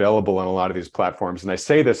is available on a lot of these platforms. And I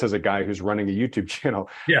say this as a guy who's running a YouTube channel,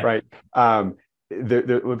 right?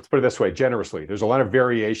 Let's put it this way, generously. There's a lot of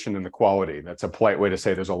variation in the quality. That's a polite way to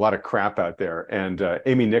say there's a lot of crap out there. And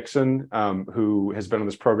Amy Nixon, who has been on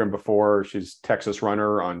this program before, she's Texas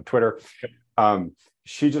Runner on Twitter.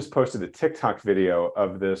 She just posted a TikTok video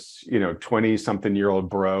of this, 20-something-year-old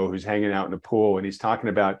bro who's hanging out in a pool, and he's talking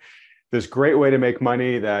about this great way to make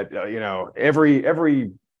money that,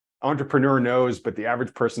 every entrepreneur knows, but the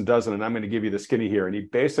average person doesn't. And I'm going to give you the skinny here. And he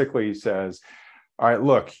basically says, all right,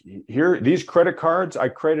 look, here, these credit cards, I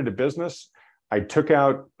created a business. I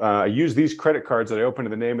used these credit cards that I opened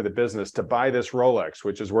in the name of the business to buy this Rolex,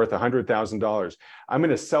 which is worth $100,000. I'm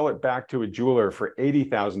going to sell it back to a jeweler for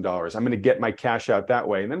 $80,000. I'm going to get my cash out that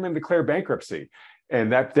way. And then I'm going to declare bankruptcy.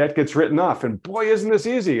 And that gets written off. And boy, isn't this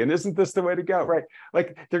easy? And isn't this the way to go? Right?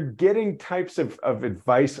 Like, they're getting types of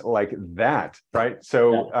advice like that. Right.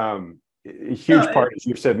 So a huge part, as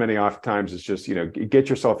you've said many times, is just, get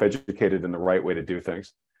yourself educated in the right way to do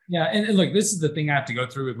things. Yeah. And look, this is the thing I have to go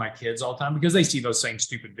through with my kids all the time, because they see those same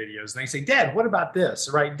stupid videos and they say, Dad, what about this?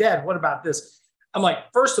 Right? Dad, what about this? I'm like,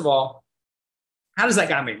 first of all, how does that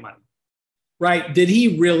guy make money? Right? Did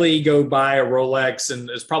he really go buy a Rolex? And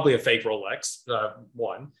it's probably a fake Rolex,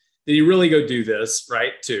 one. Did he really go do this?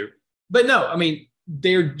 Right? Two. But no, I mean,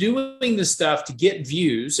 they're doing this stuff to get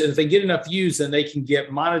views. And if they get enough views, then they can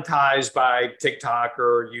get monetized by TikTok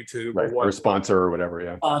or YouTube, right, or sponsor or whatever.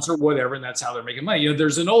 Yeah. Sponsor, whatever. And that's how they're making money.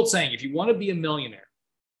 There's an old saying, if you want to be a millionaire,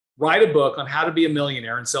 write a book on how to be a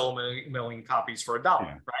millionaire and sell a million copies for $1,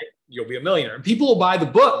 right? You'll be a millionaire. And people will buy the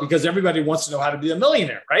book because everybody wants to know how to be a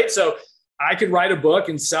millionaire, right? So I could write a book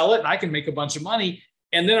and sell it, and I can make a bunch of money.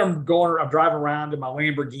 And then I'm driving around in my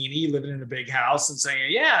Lamborghini, living in a big house, and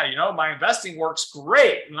saying, yeah, my investing works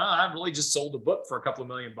great. And I really just sold a book for a couple of $1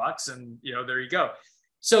 million, and there you go.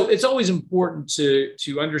 So it's always important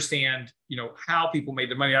to understand, how people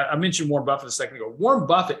made the money. I mentioned Warren Buffett a second ago. Warren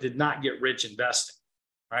Buffett did not get rich investing,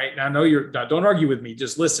 right? Now, I know don't argue with me,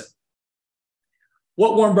 just listen.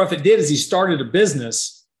 What Warren Buffett did is he started a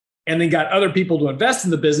business and then got other people to invest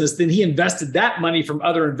in the business. Then he invested that money from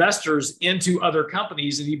other investors into other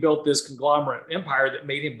companies, and he built this conglomerate empire that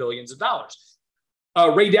made him billions of dollars.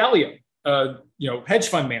 Ray Dalio, hedge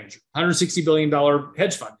fund manager, $160 billion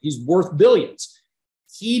hedge fund. He's worth billions.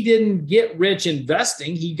 He didn't get rich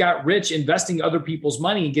investing. He got rich investing other people's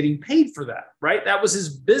money and getting paid for that, right? That was his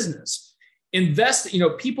business.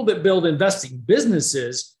 People that build investing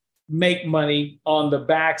businesses make money on the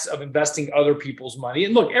backs of investing other people's money.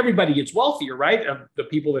 And look, everybody gets wealthier, right? The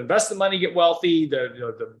people that invest the money get wealthy.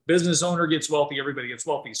 The business owner gets wealthy. Everybody gets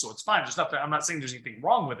wealthy. So it's fine. I'm not saying there's anything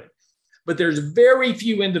wrong with it, but there's very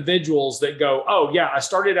few individuals that go, oh yeah, I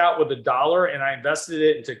started out with $1 and I invested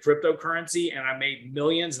it into cryptocurrency and I made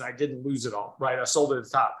millions and I didn't lose it all, right? I sold it at the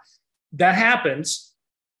top. That happens,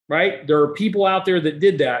 right? There are people out there that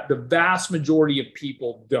did that. The vast majority of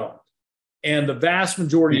people don't. And the vast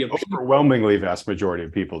majority overwhelmingly vast majority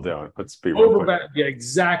of people don't. Let's be real quick. Yeah,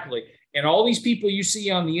 exactly. And all these people you see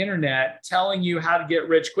on the internet telling you how to get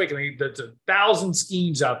rich quick. I mean, there's 1,000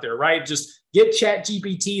 schemes out there, right? Just get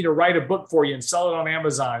ChatGPT to write a book for you and sell it on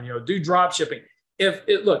Amazon. Do drop shipping.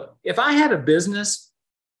 If I had a business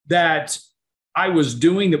that I was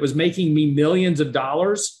doing that was making me millions of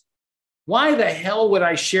dollars, why the hell would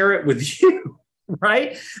I share it with you?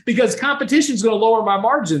 Right? Because competition is going to lower my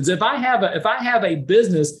margins. If I have a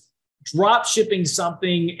business drop shipping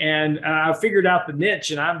something and I figured out the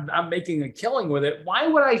niche and I'm making a killing with it, why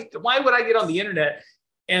would I get on the internet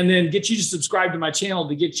and then get you to subscribe to my channel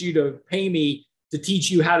to get you to pay me to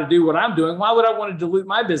teach you how to do what I'm doing? Why would I want to dilute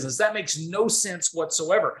my business? That makes no sense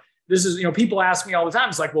whatsoever. This is, people ask me all the time.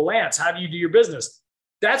 It's like, well, Lance, how do you do your business?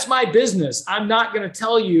 That's my business. I'm not going to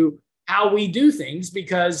tell you how we do things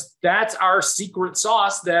because that's our secret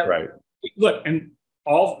sauce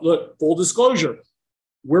full disclosure.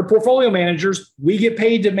 We're portfolio managers. We get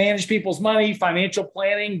paid to manage people's money, financial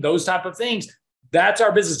planning, those type of things. That's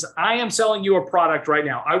our business. I am selling you a product right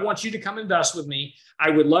now. I want you to come invest with me. I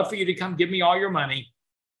would love for you to come give me all your money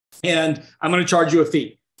and I'm going to charge you a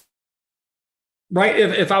fee. right?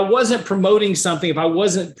 If I wasn't promoting something, if I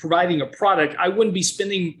wasn't providing a product, I wouldn't be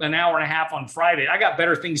spending an hour and a half on Friday. I got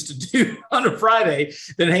better things to do on a Friday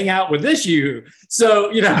than hang out with this you.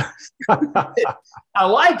 So, I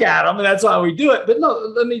like Adam, and that's why we do it. But no,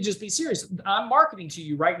 let me just be serious. I'm marketing to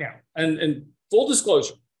you right now, and full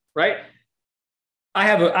disclosure, right?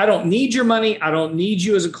 I don't need your money. I don't need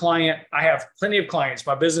you as a client. I have plenty of clients.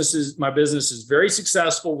 My business is very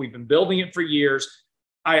successful. We've been building it for years.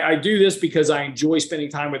 I do this because I enjoy spending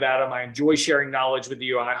time with Adam. I enjoy sharing knowledge with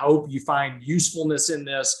you. I hope you find usefulness in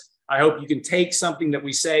this. I hope you can take something that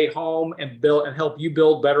we say home and build and help you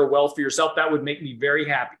build better wealth for yourself. That would make me very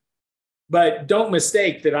happy. But don't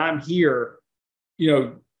mistake that I'm here,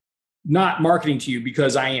 not marketing to you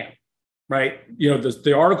because I am, right?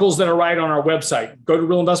 The articles that I write on our website, go to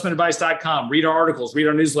realinvestmentadvice.com, read our articles, read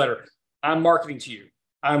our newsletter. I'm marketing to you.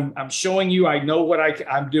 I'm showing you I know what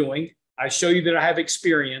I'm doing. I show you that I have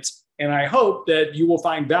experience, and I hope that you will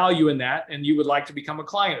find value in that and you would like to become a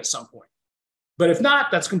client at some point. But if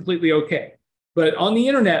not, that's completely okay. But on the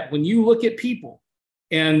internet, when you look at people,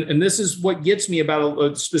 and this is what gets me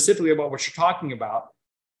about specifically about what you're talking about,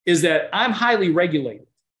 is that I'm highly regulated,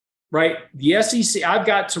 right? The SEC, I've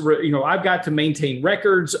got to maintain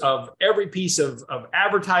records of every piece of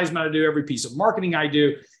advertisement I do, every piece of marketing I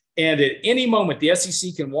do. And at any moment, the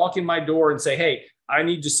SEC can walk in my door and say, hey, I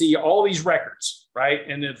need to see all these records, right?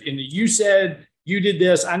 And if you said you did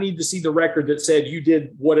this, I need to see the record that said you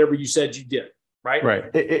did whatever you said you did, right?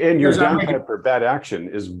 Right. And your downside for bad action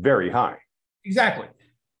is very high. Exactly.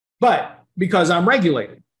 But because I'm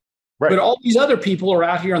regulated. Right. But all these other people are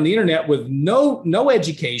out here on the internet with no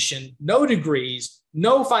education, no degrees,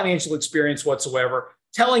 no financial experience whatsoever,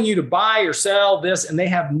 telling you to buy or sell this, and they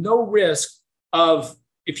have no risk of,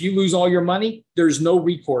 if you lose all your money, there's no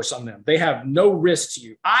recourse on them. They have no risk to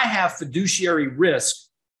you. I have fiduciary risk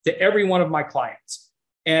to every one of my clients.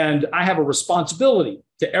 And I have a responsibility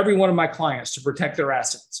to every one of my clients to protect their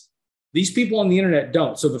assets. These people on the internet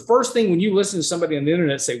don't. So the first thing when you listen to somebody on the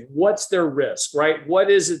internet, say, what's their risk, right?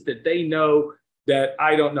 What is it that they know that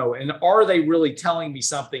I don't know? And are they really telling me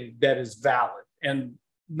something that is valid? And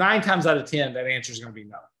 9 times out of 10, that answer is going to be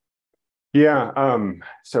no. Yeah.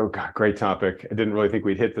 So great topic. I didn't really think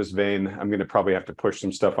we'd hit this vein. I'm going to probably have to push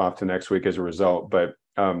some stuff off to next week as a result, but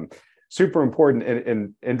super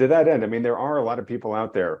important. And to that end, I mean, there are a lot of people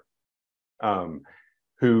out there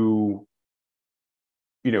who,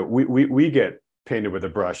 we get painted with a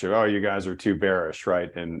brush of, oh, you guys are too bearish,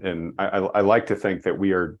 right? And I like to think that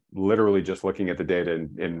we are literally just looking at the data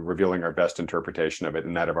and revealing our best interpretation of it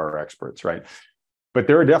and that of our experts, right? But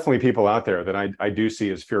there are definitely people out there that I do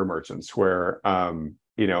see as fear merchants where, I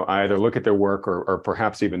either look at their work or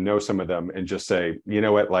perhaps even know some of them and just say, you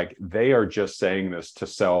know what, like they are just saying this to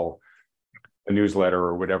sell a newsletter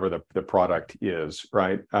or whatever the product is,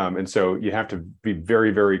 right? And so you have to be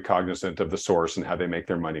very, very cognizant of the source and how they make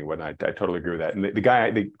their money. When I totally agree with that. And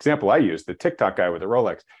the example I use, the TikTok guy with the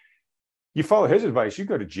Rolex, you follow his advice, you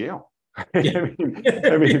go to jail. Yeah.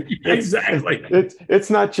 I mean, exactly. It's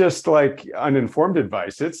not just like uninformed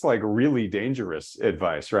advice; it's like really dangerous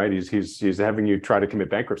advice, right? He's having you try to commit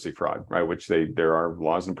bankruptcy fraud, right? Which there are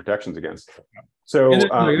laws and protections against. So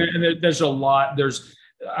and there's a lot.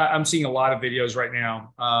 I'm seeing a lot of videos right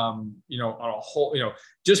now. On a whole,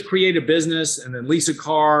 just create a business and then lease a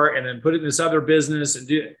car and then put it in this other business and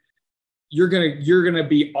do it. You're gonna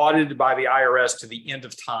be audited by the IRS to the end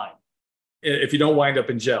of time if you don't wind up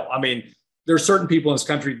in jail. I mean, there's certain people in this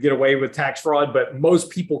country that get away with tax fraud, but most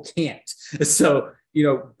people can't. So,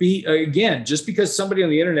 just because somebody on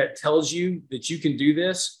the internet tells you that you can do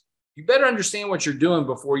this, you better understand what you're doing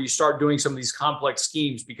before you start doing some of these complex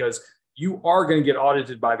schemes, because you are going to get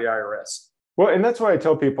audited by the IRS. Well, and that's why I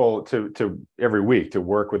tell people to every week to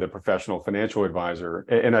work with a professional financial advisor.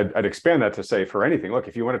 And I'd expand that to say for anything, look,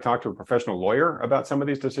 if you want to talk to a professional lawyer about some of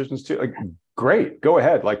these decisions too, like, great, go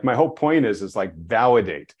ahead. Like my whole point is like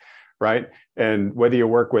validate, right? And whether you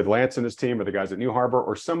work with Lance and his team or the guys at New Harbor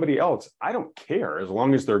or somebody else, I don't care as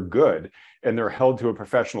long as they're good and they're held to a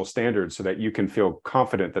professional standard so that you can feel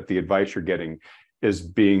confident that the advice you're getting is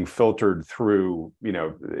being filtered through,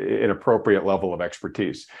 an appropriate level of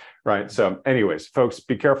expertise, right? So anyways, folks,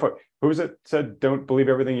 be careful. Who was it said, don't believe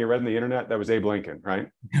everything you read on the internet? That was Abe Lincoln, right?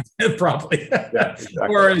 Probably. Yeah,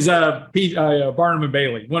 exactly. Or is Pete Barnum and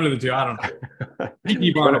Bailey, one of the two, I don't know.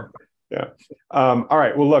 P.T. Barnum. Yeah. All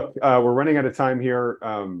right. Well, look, we're running out of time here.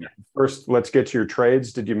 First, let's get to your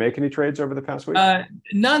trades. Did you make any trades over the past week?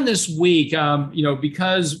 None this week,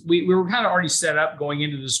 because we were kind of already set up going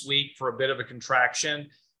into this week for a bit of a contraction.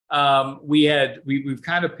 We've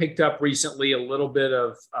kind of picked up recently a little bit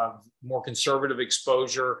of more conservative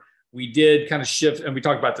exposure We did kind of shift, and we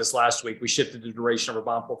talked about this last week. We shifted the duration of our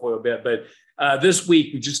bond portfolio a bit, but this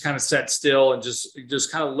week we just kind of sat still and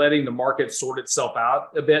just kind of letting the market sort itself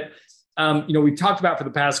out a bit. We talked about for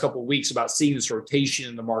the past couple of weeks about seeing this rotation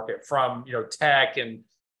in the market from tech and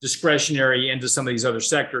discretionary into some of these other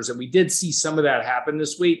sectors, and we did see some of that happen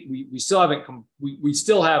this week. We still haven't we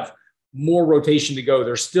still have more rotation to go.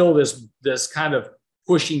 There's still this kind of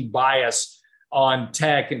pushing bias on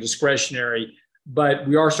tech and discretionary, but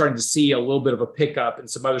we are starting to see a little bit of a pickup in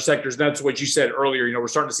some other sectors. And that's what you said earlier. We're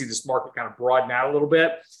starting to see this market kind of broaden out a little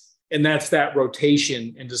bit, and that's that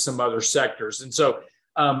rotation into some other sectors. And so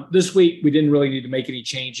this week we didn't really need to make any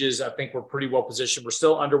changes. I think we're pretty well positioned. We're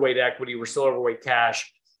still underweight equity. We're still overweight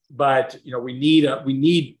cash, but we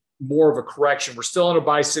need more of a correction. We're still in a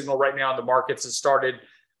buy signal right now in the markets that started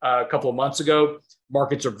a couple of months ago.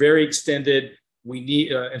 Markets are very extended. We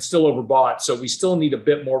need and still overbought. So we still need a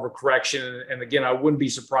bit more of a correction. And again, I wouldn't be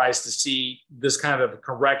surprised to see this kind of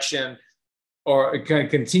correction or kind of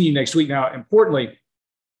continue next week. Now, importantly,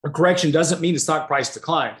 a correction doesn't mean the stock price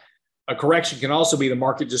decline. A correction can also be the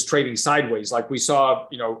market just trading sideways. Like we saw,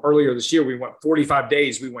 earlier this year, we went 45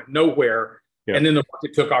 days, we went nowhere, and then the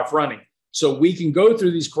market took off running. So we can go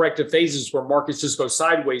through these corrective phases where markets just go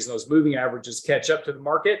sideways and those moving averages catch up to the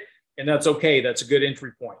market. And that's okay. That's a good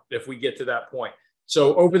entry point if we get to that point.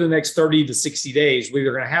 So over the next 30 to 60 days, we're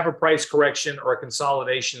either going to have a price correction or a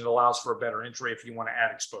consolidation that allows for a better entry if you want to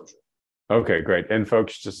add exposure. Okay, great. And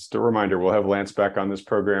folks, just a reminder, we'll have Lance back on this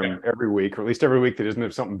program every week, or at least every week that doesn't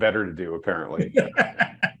have something better to do, apparently.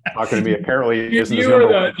 Talking to me, apparently, isn't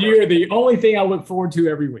you're the only thing I look forward to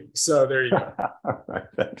every week. So there you go. All right,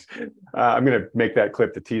 thanks. I'm going to make that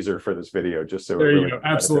clip the teaser for this video, just so there you go.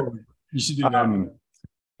 Absolutely, you should do that.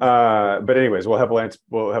 But anyways, we'll have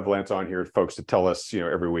Lance on here, folks, to tell us,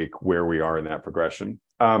 every week where we are in that progression.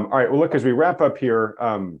 All right. Well, look, as we wrap up here,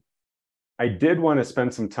 I did want to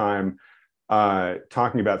spend some time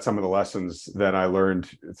talking about some of the lessons that I learned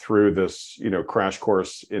through this, crash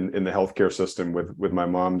course in the healthcare system with my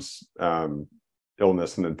mom's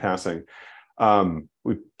illness and then passing.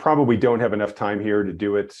 We probably don't have enough time here to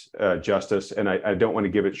do it justice, and I don't want to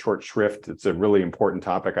give it short shrift. It's a really important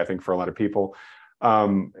topic, I think, for a lot of people.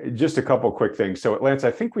 Just a couple of quick things. So, Lance,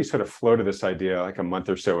 I think we sort of floated this idea like a month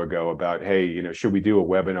or so ago about, hey, should we do a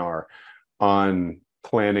webinar on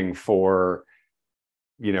planning for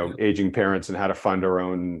aging parents and how to fund our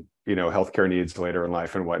own, healthcare needs later in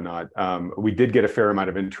life and whatnot. We did get a fair amount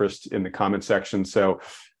of interest in the comment section. So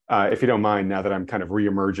if you don't mind, now that I'm kind of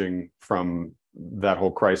reemerging from that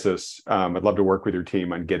whole crisis, I'd love to work with your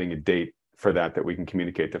team on getting a date for that we can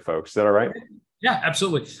communicate to folks. Is that all right? Yeah,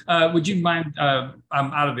 absolutely. Would you mind? I'm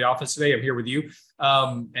out of the office today. I'm here with you,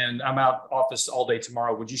 and I'm out office all day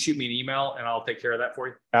tomorrow. Would you shoot me an email and I'll take care of that for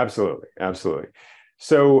you? Absolutely. Absolutely.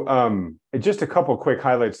 So just a couple of quick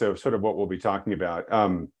highlights of sort of what we'll be talking about.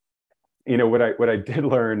 What I did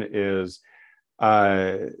learn is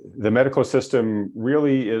the medical system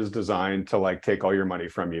really is designed to take all your money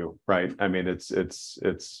from you, right? I mean, it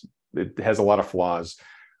has a lot of flaws.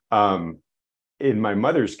 In my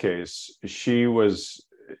mother's case, she was,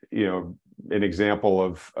 an example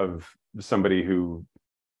of somebody who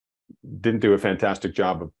didn't do a fantastic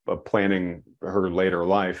job of planning her later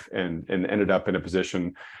life and ended up in a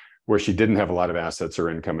position where she didn't have a lot of assets or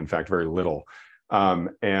income, in fact, very little.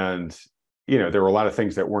 And there were a lot of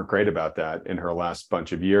things that weren't great about that in her last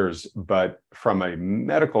bunch of years. But from a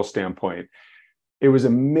medical standpoint, it was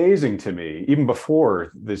amazing to me, even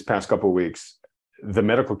before these past couple of weeks, the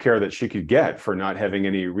medical care that she could get for not having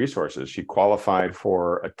any resources. She qualified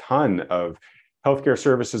for a ton of healthcare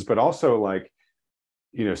services, but also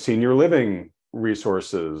senior living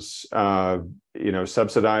resources,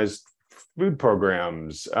 subsidized food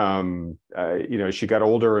programs. She got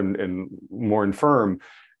older and more infirm,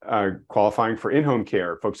 qualifying for in-home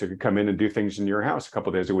care, folks that could come in and do things in your house a couple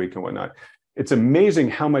of days a week and whatnot. It's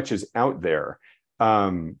amazing how much is out there,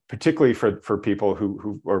 particularly for people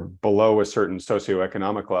who are below a certain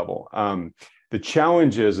socioeconomic level. The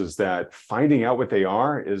challenge is that finding out what they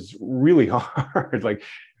are is really hard.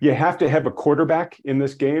 You have to have a quarterback in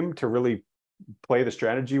this game to really play the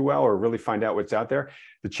strategy well or really find out what's out there.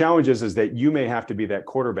 The challenge is that you may have to be that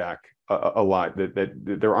quarterback a lot, that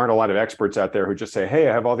there aren't a lot of experts out there who just say, hey,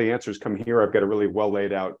 I have all the answers, come here, I've got a really well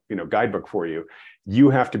laid out guidebook for you. You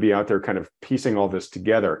have to be out there kind of piecing all this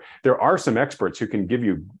together. There are some experts who can give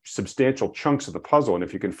you substantial chunks of the puzzle, and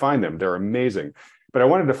if you can find them, they're amazing. But I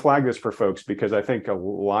wanted to flag this for folks because I think a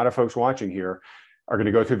lot of folks watching here are going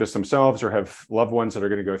to go through this themselves or have loved ones that are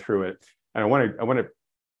going to go through it. And I want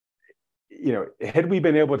to, had we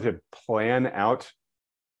been able to plan out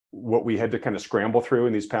what we had to kind of scramble through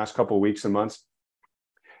in these past couple of weeks and months.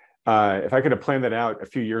 If I could have planned that out a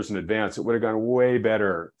few years in advance, it would have gone way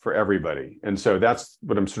better for everybody. And so that's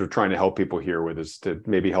what I'm sort of trying to help people here with, is to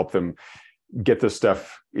maybe help them get this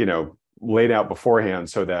stuff, laid out beforehand,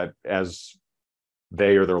 so that as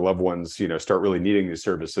they or their loved ones, start really needing these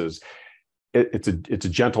services, it's a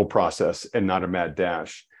gentle process and not a mad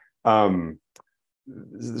dash.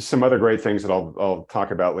 Some other great things that I'll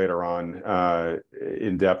talk about later on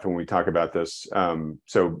in depth when we talk about this.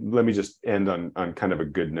 So let me just end on kind of a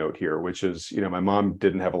good note here, which is, my mom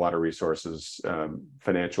didn't have a lot of resources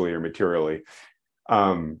financially or materially.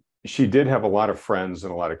 She did have a lot of friends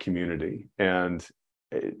and a lot of community. And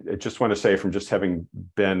I just want to say, from just having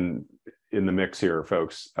been in the mix here,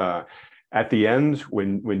 folks, at the end,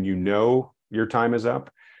 when your time is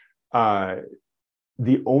up,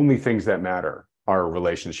 the only things that matter are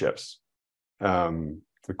relationships,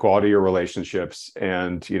 the quality of your relationships.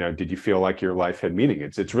 And, did you feel like your life had meaning?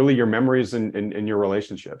 It's really your memories and your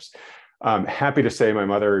relationships. Happy to say my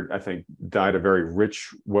mother, I think, died a very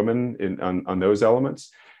rich woman on those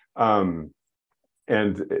elements. And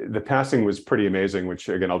the passing was pretty amazing, which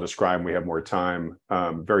again, I'll describe when we have more time.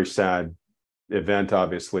 Very sad event,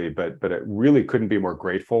 obviously, but I really couldn't be more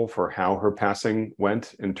grateful for how her passing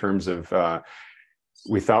went, in terms of,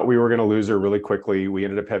 we thought we were going to lose her really quickly. We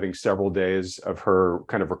ended up having several days of her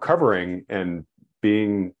kind of recovering and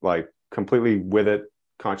being like completely with it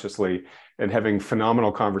consciously, and having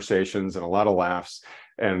phenomenal conversations and a lot of laughs.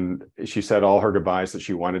 And she said all her goodbyes that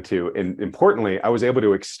she wanted to. And importantly, I was able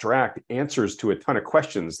to extract answers to a ton of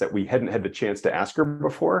questions that we hadn't had the chance to ask her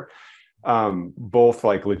before, both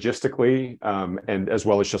like logistically, and as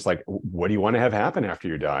well as just like, what do you want to have happen after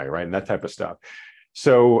you die, right? And that type of stuff.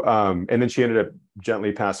 So, and then she ended up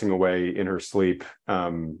gently passing away in her sleep,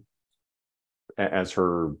 as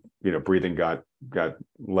her, breathing got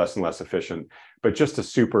less and less efficient, but just a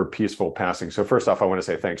super peaceful passing. So first off, I want to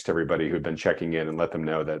say thanks to everybody who'd been checking in, and let them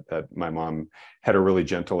know that my mom had a really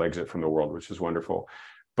gentle exit from the world, which is wonderful.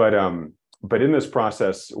 But in this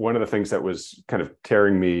process, one of the things that was kind of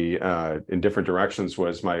tearing me in different directions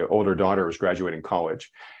was my older daughter was graduating college.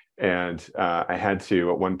 And I had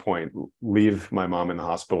to, at one point, leave my mom in the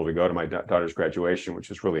hospital to go to my daughter's graduation, which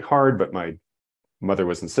was really hard. But my mother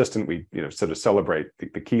was insistent we, sort of celebrate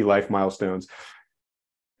the key life milestones.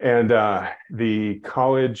 And the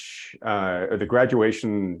college or the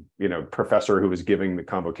graduation, professor who was giving the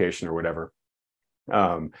convocation or whatever,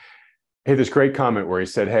 had this great comment where he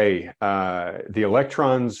said, "Hey, the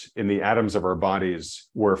electrons in the atoms of our bodies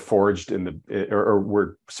were forged or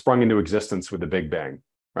were sprung into existence with the Big Bang."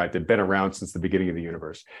 Right, they've been around since the beginning of the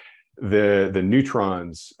universe. The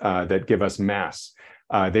neutrons that give us mass,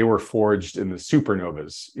 they were forged in the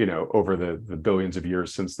supernovas, over the billions of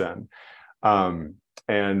years since then.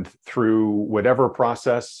 And through whatever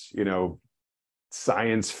process,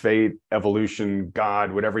 science, fate, evolution,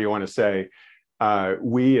 God, whatever you want to say,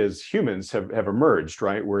 we as humans have emerged,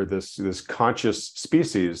 right? We're this conscious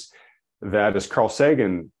species that, as Carl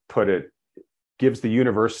Sagan put it, gives the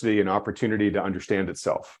university an opportunity to understand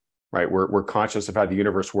itself, right? We're conscious of how the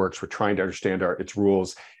universe works. We're trying to understand its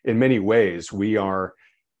rules. In many ways, we are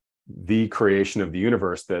the creation of the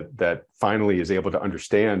universe that finally is able to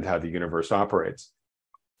understand how the universe operates.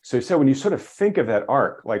 So when you sort of think of that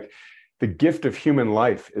arc, like, the gift of human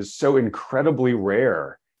life is so incredibly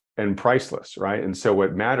rare and priceless, right? And so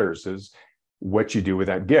what matters is what you do with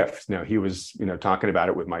that gift. Now, he was, talking about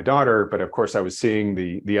it with my daughter, but of course I was seeing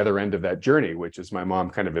the other end of that journey, which is my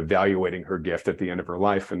mom kind of evaluating her gift at the end of her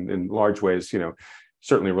life, and in large ways,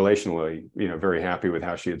 certainly relationally, very happy with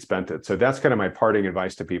how she had spent it. So that's kind of my parting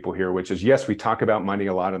advice to people here, which is, yes, we talk about money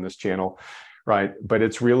a lot on this channel, right? But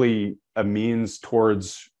it's really a means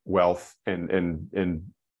towards wealth, and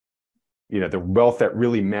the wealth that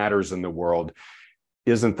really matters in the world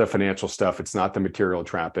isn't the financial stuff. It's not the material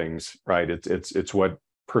trappings, right? It's what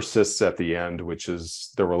persists at the end, which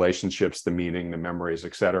is the relationships, the meaning, the memories,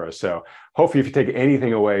 et cetera. So hopefully, if you take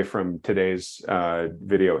anything away from today's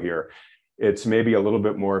video here, it's maybe a little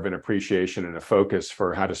bit more of an appreciation and a focus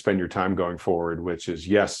for how to spend your time going forward, which is,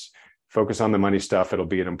 yes, focus on the money stuff. It'll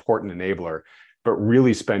be an important enabler, but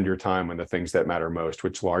really spend your time on the things that matter most,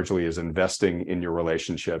 which largely is investing in your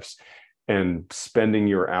relationships and spending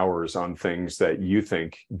your hours on things that you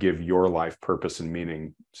think give your life purpose and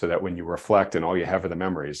meaning, so that when you reflect and all you have are the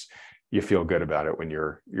memories, you feel good about it when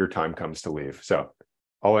your time comes to leave. So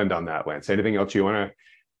I'll end on that, Lance. Anything else you want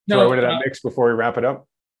to throw into that mix before we wrap it up?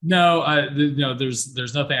 No,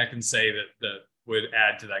 there's nothing I can say that would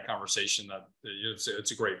add to that conversation.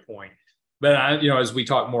 It's a great point. But as we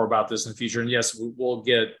talk more about this in the future, and yes, we'll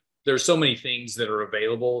get there's so many things that are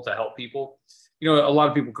available to help people. A lot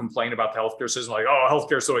of people complain about the healthcare system, like, oh,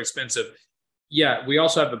 healthcare is so expensive. Yeah, we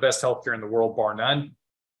also have the best healthcare in the world, bar none.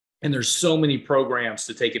 And there's so many programs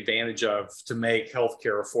to take advantage of to make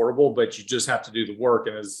healthcare affordable, but you just have to do the work.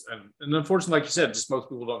 And unfortunately, like you said, just most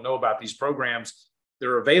people don't know about these programs.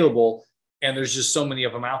 They're available, and there's just so many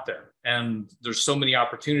of them out there. And there's so many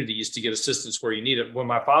opportunities to get assistance where you need it. When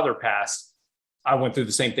my father passed, I went through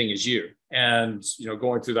the same thing as you. And,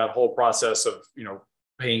 going through that whole process of,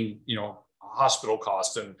 paying, hospital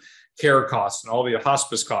costs and care costs and all the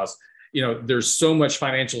hospice costs, there's so much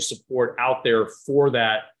financial support out there for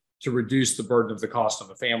that to reduce the burden of the cost on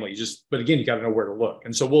the family. But again, you got to know where to look.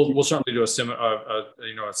 And so we'll certainly do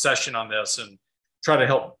a session on this and try to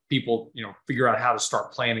help people, figure out how to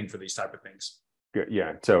start planning for these type of things.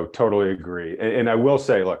 Yeah, so totally agree. And I will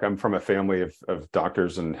say, look, I'm from a family of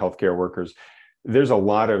doctors and healthcare workers. There's a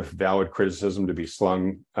lot of valid criticism to be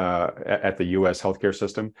slung at the U.S. healthcare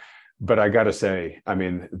system. But I got to say, I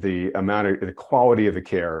mean, the quality of the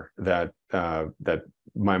care that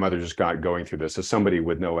my mother just got going through this as somebody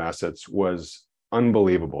with no assets was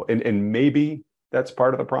unbelievable. And maybe that's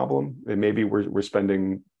part of the problem. And maybe we're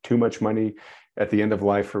spending too much money at the end of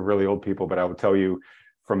life for really old people. But I will tell you,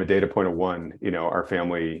 from a data point of one, our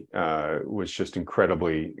family was just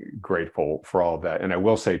incredibly grateful for all of that. And I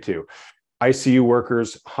will say too, ICU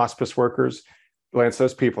workers, hospice workers, Lance,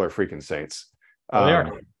 those people are freaking saints. They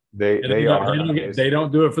are. They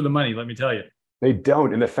don't do it for the money, let me tell you. They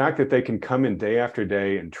don't. And the fact that they can come in day after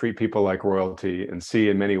day and treat people like royalty and see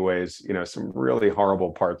in many ways, some really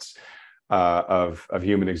horrible parts of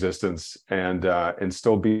human existence and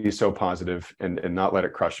still be so positive and not let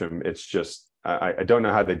it crush them. It's just, I don't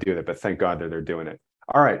know how they do that, but thank God that they're doing it.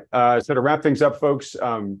 All right. So to wrap things up, folks,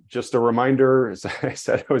 just a reminder, as I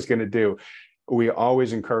said I was going to do, we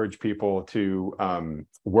always encourage people to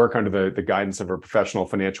work under the guidance of a professional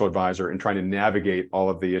financial advisor and trying to navigate all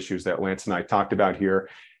of the issues that Lance and I talked about here.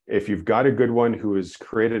 If you've got a good one who has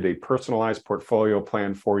created a personalized portfolio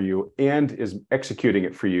plan for you and is executing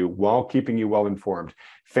it for you while keeping you well informed,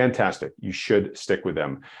 fantastic. You should stick with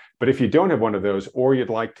them. But if you don't have one of those, or you'd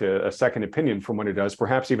like a second opinion from one who does,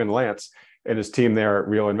 perhaps even Lance and his team there at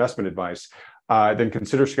Real Investment Advice, then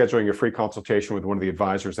consider scheduling a free consultation with one of the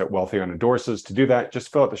advisors that Wealthion endorses. To do that,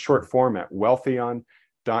 just fill out the short form at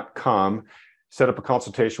wealthion.com. Set up a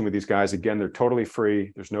consultation with these guys. Again, they're totally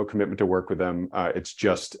free. There's no commitment to work with them. It's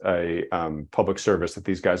just a public service that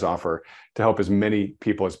these guys offer to help as many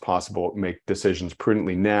people as possible make decisions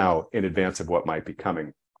prudently now in advance of what might be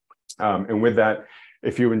coming. And with that,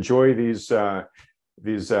 if you enjoy these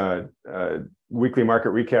weekly market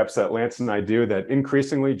recaps that Lance and I do that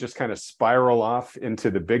increasingly just kind of spiral off into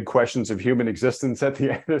the big questions of human existence at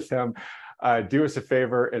the end of them, do us a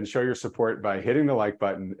favor and show your support by hitting the like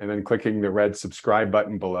button and then clicking the red subscribe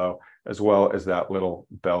button below, as well as that little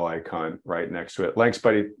bell icon right next to it. Thanks,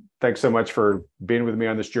 buddy. Thanks so much for being with me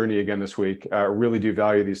on this journey again this week. I really do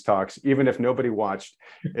value these talks. Even if nobody watched,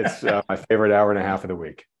 it's my favorite hour and a half of the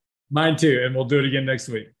week. Mine too. And we'll do it again next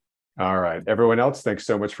week. All right. Everyone else, thanks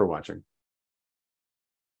so much for watching.